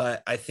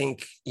 But I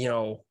think,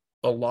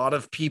 a lot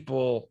of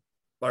people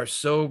are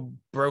so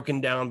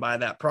broken down by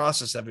that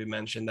process that we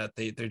mentioned that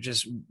they're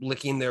just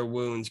licking their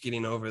wounds,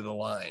 getting over the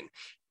line.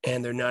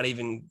 And they're not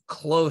even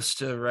close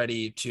to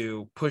ready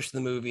to push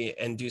the movie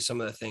and do some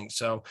of the things.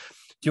 So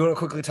do you want to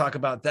quickly talk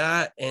about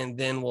that? And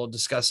then we'll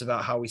discuss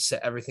about how we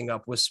set everything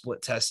up with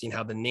split testing,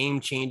 how the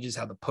name changes,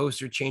 how the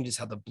poster changes,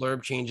 how the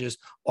blurb changes,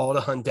 all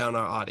to hunt down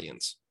our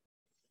audience.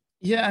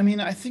 Yeah. I mean,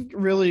 I think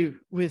really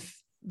with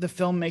the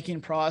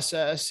filmmaking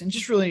process and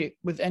just really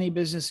with any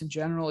business in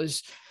general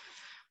is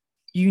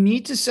you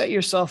need to set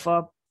yourself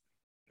up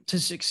to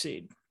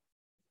succeed.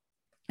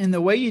 And the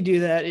way you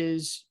do that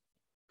is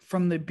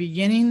from the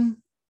beginning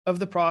of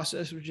the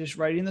process, which is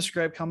writing the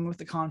script, coming with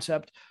the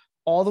concept,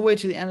 all the way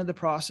to the end of the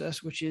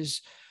process, which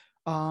is,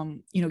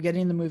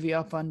 getting the movie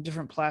up on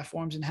different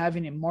platforms and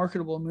having a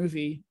marketable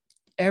movie.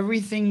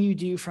 Everything you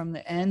do from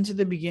the end to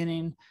the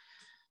beginning,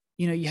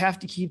 you have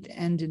to keep the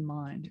end in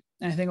mind.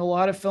 And I think a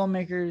lot of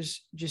filmmakers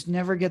just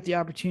never get the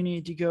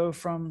opportunity to go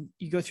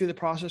through the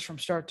process from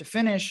start to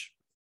finish.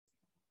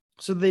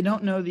 So they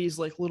don't know these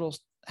like little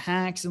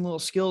hacks and little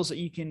skills that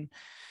you can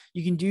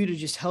do to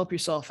just help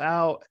yourself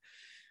out.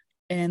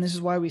 And this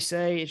is why we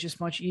say it's just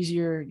much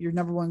easier. Your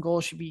number one goal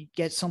should be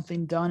get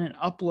something done and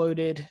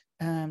uploaded,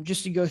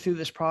 just to go through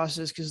this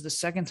process, because the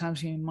second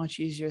time's going to be much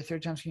easier.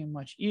 Third time's going to be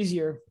much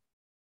easier.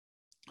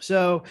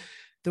 So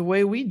the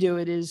way we do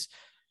it is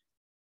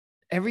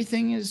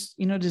everything is,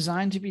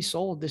 designed to be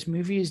sold. This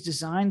movie is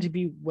designed to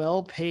be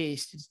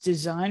well-paced. It's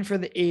designed for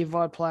the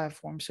AVOD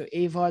platform. So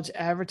AVOD's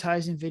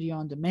advertising video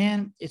on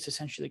demand. It's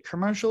essentially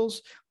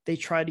commercials. They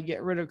try to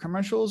get rid of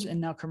commercials, and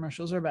now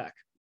commercials are back.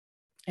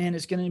 and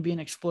it's going to be an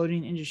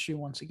exploding industry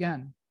once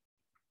again.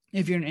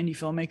 If you're an indie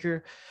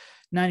filmmaker,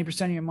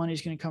 90% of your money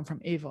is going to come from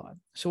AVOD.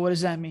 So what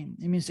does that mean?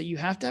 It means that you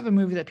have to have a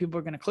movie that people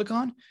are going to click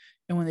on.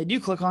 And when they do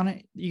click on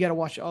it, you got to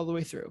watch it all the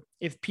way through.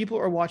 If people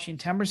are watching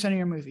 10% of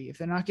your movie, if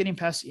they're not getting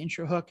past the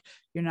intro hook,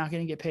 you're not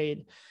going to get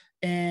paid.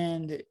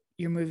 And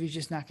your movie is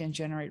just not going to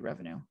generate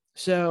revenue.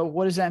 So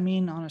what does that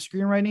mean on a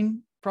screenwriting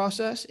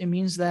process? It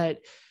means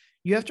that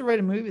you have to write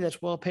a movie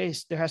that's well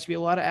paced. There has to be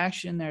a lot of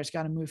action there. It's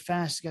got to move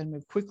fast. It's got to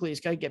move quickly. It's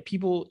got to get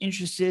people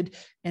interested,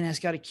 and it's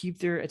got to keep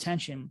their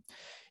attention.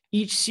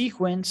 Each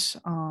sequence,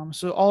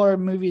 so all our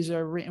movies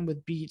are written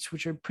with beats,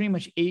 which are pretty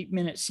much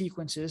 8-minute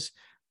sequences.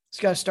 It's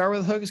got to start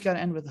with a hook. It's got to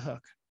end with a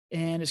hook,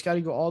 and it's got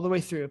to go all the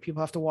way through.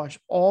 People have to watch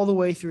all the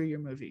way through your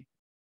movie.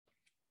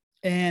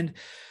 And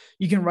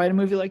you can write a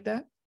movie like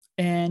that,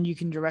 and you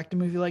can direct a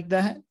movie like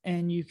that,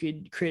 and you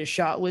could create a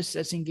shot list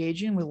that's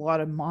engaging with a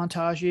lot of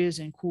montages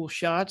and cool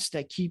shots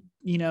that keep,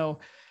 the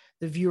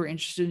viewer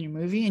interested in your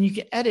movie, and you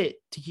can edit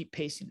to keep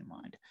pacing in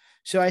mind.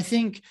 So I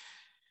think,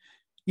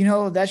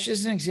 that's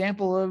just an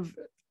example of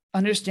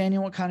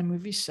understanding what kind of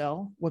movies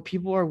sell, what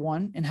people are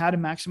want, and how to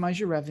maximize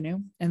your revenue,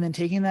 and then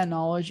taking that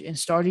knowledge and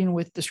starting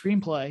with the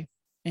screenplay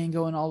and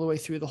going all the way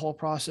through the whole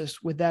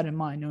process with that in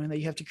mind, knowing that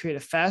you have to create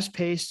a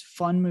fast-paced,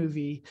 fun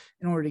movie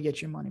in order to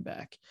get your money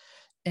back.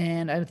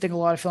 And I think a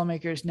lot of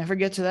filmmakers never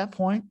get to that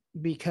point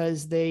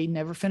because they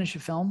never finish a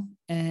film,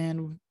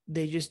 and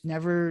they just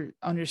never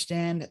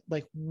understand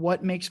like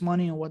what makes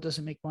money and what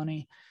doesn't make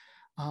money.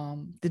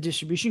 The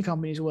distribution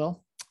companies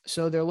will.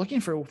 So they're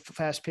looking for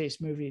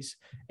fast-paced movies,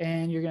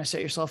 and you're going to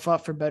set yourself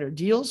up for better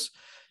deals.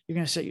 You're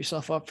going to set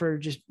yourself up for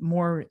just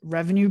more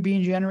revenue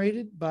being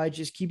generated by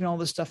just keeping all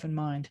this stuff in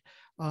mind.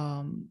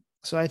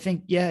 So I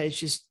think, it's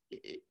just,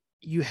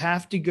 you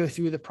have to go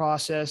through the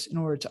process in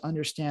order to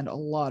understand a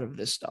lot of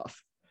this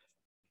stuff.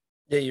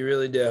 Yeah, you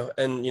really do.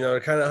 And, to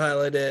kind of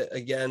highlight it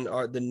again,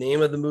 the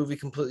name of the movie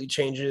completely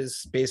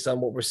changes based on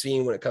what we're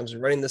seeing when it comes to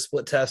running the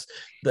split test.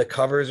 The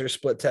covers are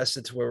split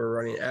tested to where we're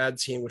running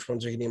ads, seeing which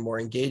ones are getting more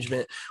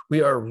engagement.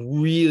 We are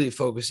really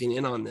focusing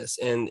in on this.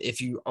 And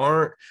if you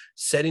aren't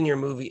setting your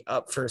movie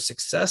up for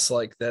success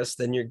like this,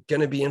 then you're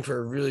going to be in for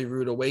a really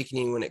rude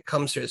awakening when it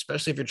comes to it,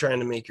 especially if you're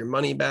trying to make your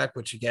money back,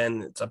 which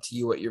again, it's up to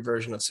you what your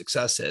version of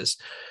success is.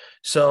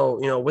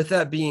 So, with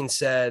that being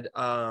said,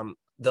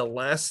 the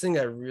last thing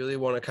I really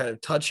want to kind of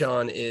touch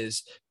on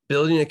is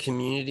building a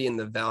community and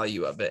the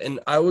value of it. And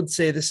I would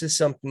say this is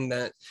something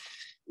that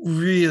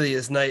really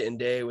is night and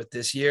day with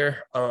this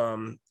year.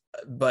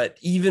 But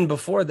even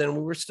before then,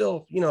 we were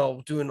still,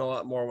 doing a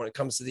lot more when it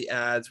comes to the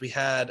ads. We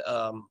had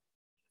an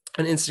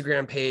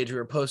Instagram page. We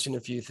were posting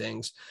a few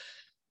things.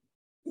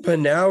 But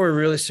now we're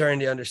really starting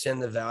to understand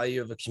the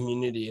value of a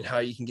community and how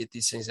you can get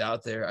these things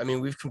out there. I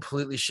mean, we've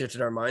completely shifted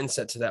our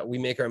mindset to that. We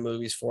make our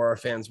movies for our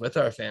fans, with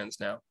our fans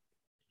now.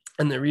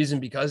 And the reason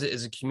because it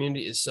is a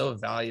community is so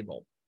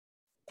valuable.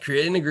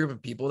 Creating a group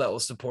of people that will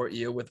support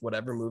you with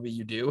whatever movie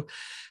you do,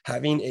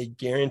 having a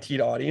guaranteed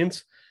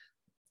audience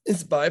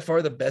is by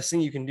far the best thing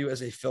you can do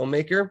as a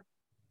filmmaker,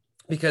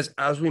 because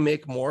as we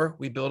make more,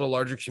 we build a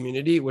larger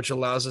community, which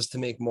allows us to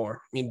make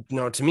more.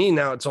 To me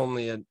now, it's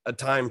only a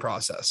time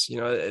process.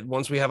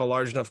 Once we have a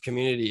large enough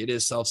community, it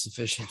is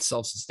self-sufficient,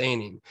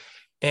 self-sustaining.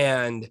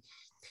 And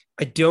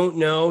I don't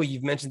know,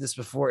 you've mentioned this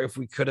before, if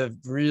we could have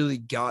really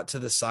got to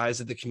the size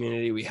of the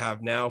community we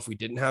have now, if we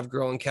didn't have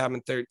Girl in Cabin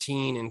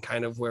 13 and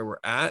kind of where we're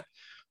at.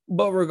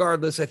 But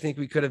regardless, I think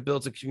we could have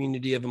built a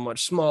community of a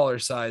much smaller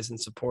size and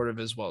supportive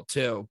as well,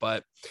 too.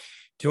 But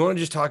do you want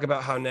to just talk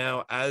about how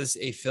now, as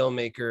a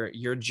filmmaker,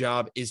 your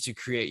job is to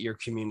create your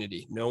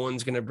community? No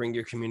one's going to bring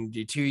your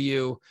community to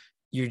you.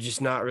 You're just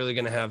not really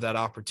going to have that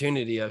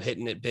opportunity of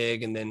hitting it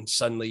big and then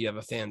suddenly you have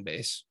a fan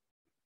base.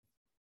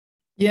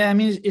 Yeah, I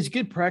mean, it's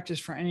good practice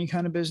for any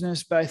kind of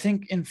business, but I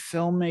think in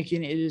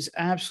filmmaking, it is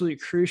absolutely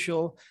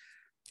crucial,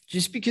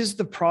 just because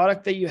the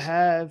product that you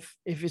have,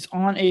 if it's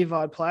on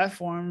AVOD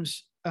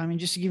platforms, I mean,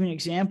 just to give you an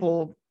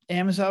example,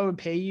 Amazon would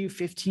pay you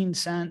 15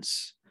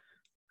 cents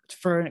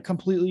for a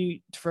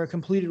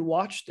completed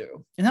watch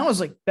through. And that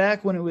was like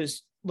back when it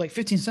was like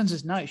 15 cents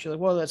is nice. You're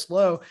like, well, that's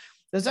low.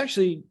 That's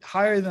actually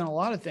higher than a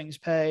lot of things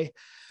pay.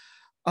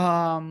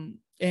 And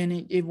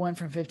it went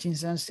from 15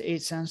 cents to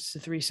 8 cents to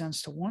 3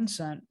 cents to 1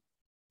 cent.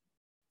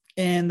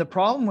 And the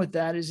problem with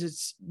that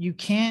is you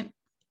can't,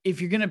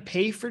 if you're going to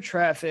pay for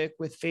traffic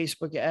with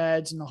Facebook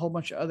ads and a whole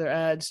bunch of other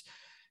ads,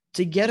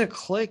 to get a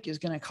click is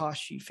going to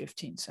cost you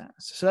 15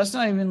 cents. So that's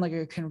not even like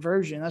a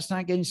conversion. That's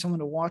not getting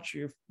someone to watch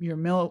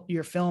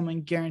your film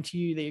and guarantee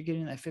you that you're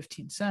getting that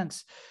 15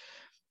 cents.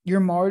 Your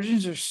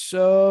margins are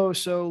so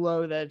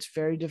low that it's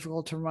very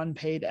difficult to run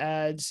paid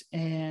ads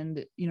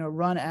and,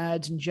 run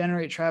ads and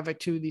generate traffic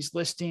to these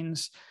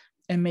listings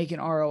and make an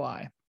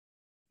ROI.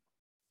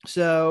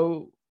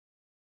 So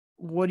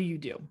what do?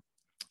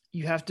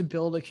 You have to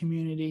build a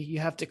community. You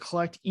have to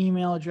collect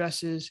email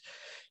addresses.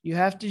 You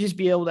have to just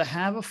be able to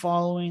have a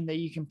following that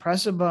you can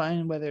press a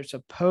button, whether it's a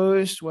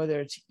post, whether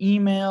it's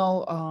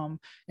email,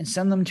 and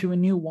send them to a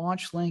new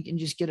watch link and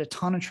just get a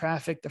ton of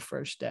traffic the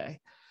first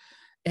day.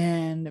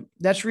 And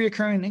that's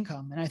reoccurring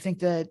income. And I think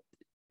that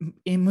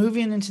in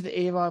moving into the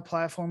AVOD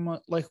platform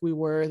like we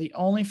were, the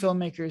only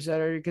filmmakers that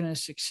are going to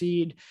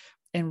succeed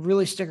and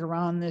really stick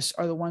around this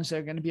are the ones that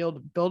are going to be able to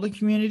build a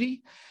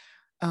community,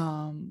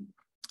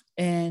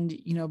 and,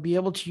 you know, be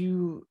able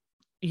to,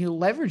 you know,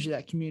 leverage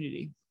that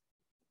community.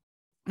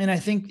 And I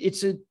think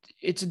it's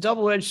a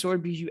double-edged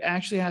sword, because you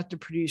actually have to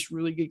produce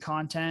really good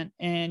content,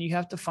 and you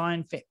have to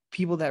find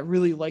people that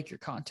really like your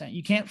content.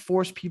 You can't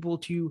force people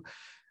to,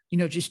 you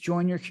know, just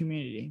join your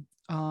community.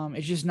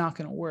 It's just not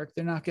going to work.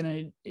 It's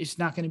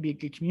not going to be a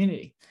good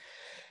community.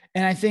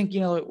 And I think, you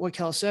know, what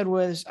Kel said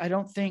was, I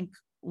don't think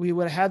we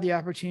would have had the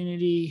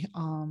opportunity,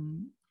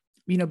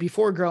 you know,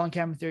 before Girl and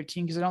Cabin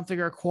 13, because I don't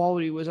think our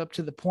quality was up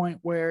to the point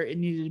where it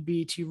needed to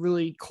be to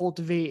really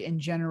cultivate and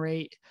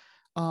generate,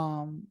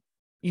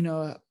 you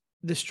know,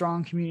 the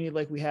strong community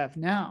like we have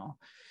now.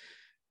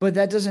 But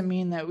that doesn't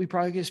mean that we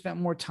probably could have spent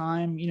more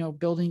time, you know,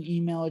 building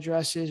email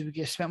addresses. We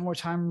could have spent more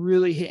time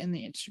really hitting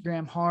the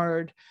Instagram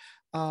hard,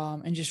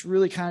 and just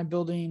really kind of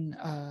building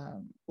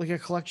like a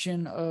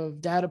collection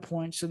of data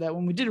points, so that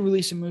when we did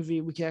release a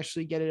movie, we could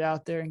actually get it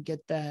out there and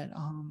get that,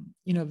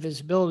 you know,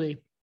 visibility.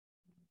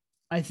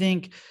 I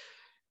think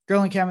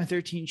Girl and Cabin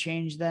 13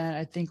 changed that.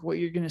 I think what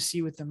you're going to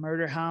see with The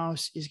Murder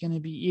House is going to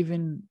be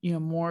even, you know,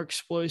 more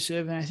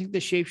explosive. And I think The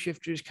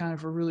Shapeshifter is kind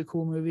of a really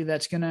cool movie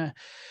that's going to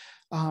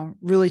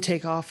really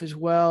take off as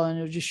well. And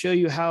it'll just show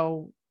you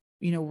how,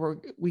 you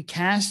know, we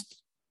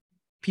cast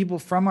people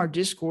from our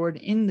Discord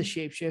in The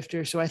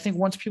Shapeshifter. So I think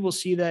once people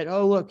see that,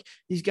 oh, look,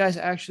 these guys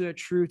actually are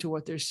true to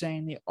what they're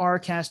saying, they are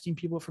casting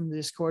people from the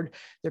Discord,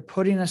 they're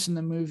putting us in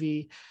the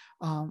movie.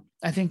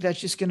 I think that's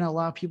just going to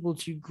allow people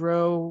to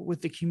grow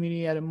with the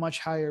community at a much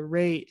higher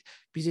rate,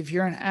 because if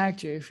you're an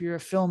actor, if you're a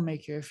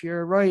filmmaker, if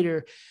you're a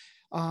writer,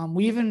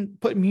 we even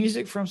put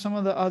music from some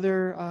of the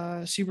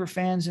other super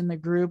fans in the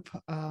group,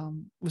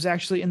 was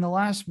actually in the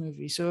last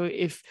movie. So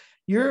if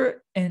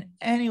you're in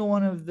any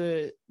one of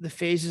the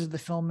phases of the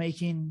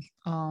filmmaking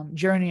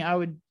journey, I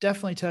would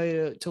definitely tell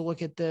you to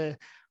look at the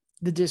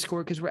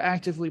Discord, because we're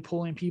actively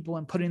pulling people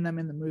and putting them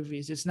in the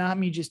movies. It's not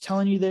me just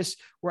telling you this,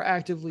 we're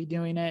actively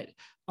doing it.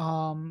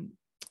 And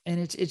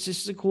it's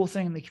just a cool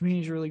thing. The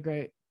community is really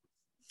great.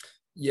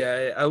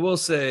 Yeah, I will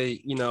say,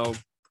 you know,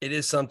 it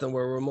is something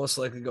where we're most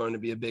likely going to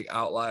be a big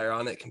outlier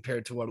on it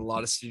compared to what a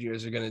lot of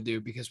studios are going to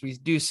do, because we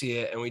do see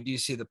it, and we do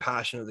see the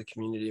passion of the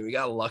community. We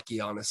got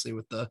lucky, honestly,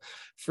 with the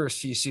first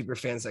few super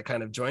fans that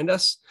kind of joined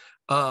us.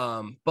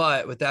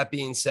 But with that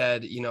being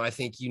said, you know, I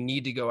think you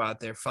need to go out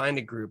there, find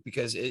a group,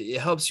 because it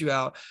helps you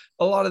out.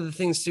 A lot of the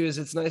things too, is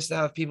it's nice to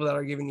have people that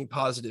are giving you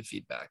positive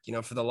feedback. You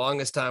know, for the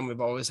longest time,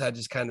 we've always had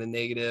just kind of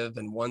negative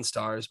and 1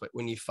 stars, but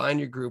when you find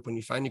your group, when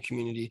you find your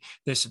community,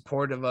 they're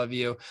supportive of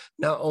you.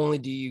 Not only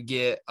do you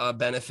get a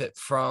benefit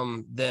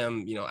from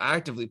them, you know,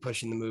 actively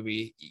pushing the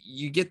movie,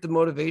 you get the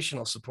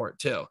motivational support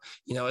too.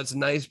 You know, it's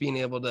nice being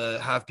able to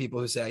have people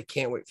who say, I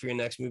can't wait for your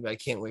next movie, I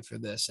can't wait for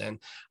this. And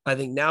I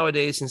think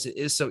nowadays, since it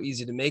is so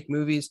easy to make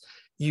movies,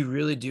 you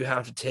really do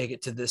have to take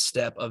it to this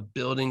step of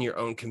building your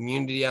own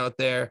community out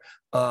there.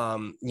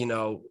 You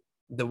know,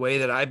 the way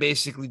that I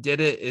basically did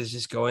it is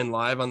just going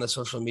live on the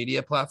social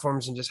media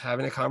platforms and just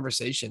having a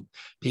conversation.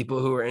 People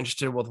who were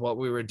interested with what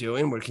we were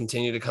doing would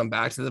continue to come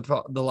back to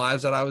the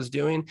lives that I was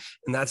doing.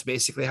 And that's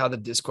basically how the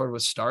Discord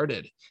was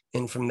started.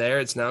 And from there,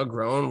 it's now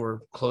grown. We're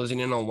closing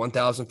in on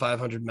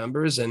 1,500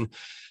 members, and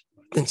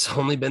it's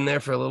only been there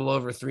for a little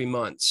over 3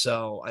 months.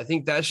 So I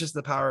think that's just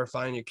the power of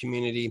finding your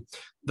community.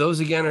 Those,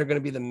 again, are going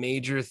to be the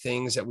major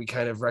things that we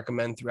kind of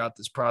recommend throughout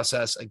this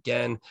process.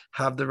 Again,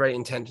 have the right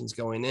intentions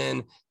going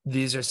in.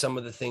 These are some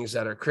of the things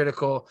that are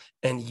critical,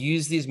 and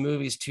use these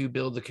movies to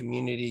build the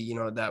community, you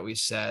know, that we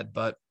said.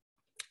 But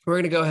we're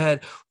going to go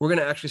ahead. We're going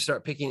to actually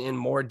start picking in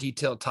more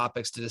detailed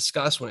topics to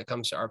discuss when it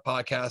comes to our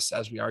podcast,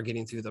 as we are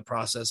getting through the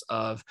process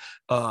of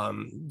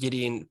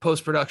getting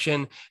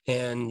post-production.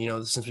 And, you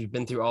know, since we've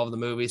been through all of the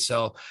movies,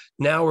 so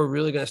now we're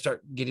really going to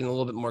start getting a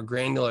little bit more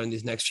granular in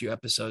these next few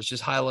episodes,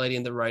 just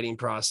highlighting the writing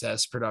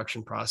process,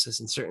 production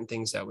process, and certain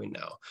things that we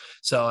know.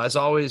 So as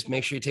always,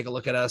 make sure you take a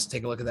look at us,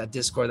 take a look at that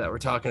Discord that we're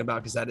talking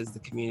about, because that is the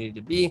community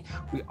to be.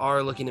 We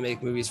are looking to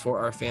make movies for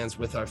our fans,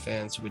 with our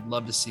fans. So we'd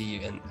love to see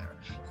you in there.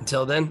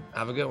 Until then,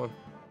 have a good one.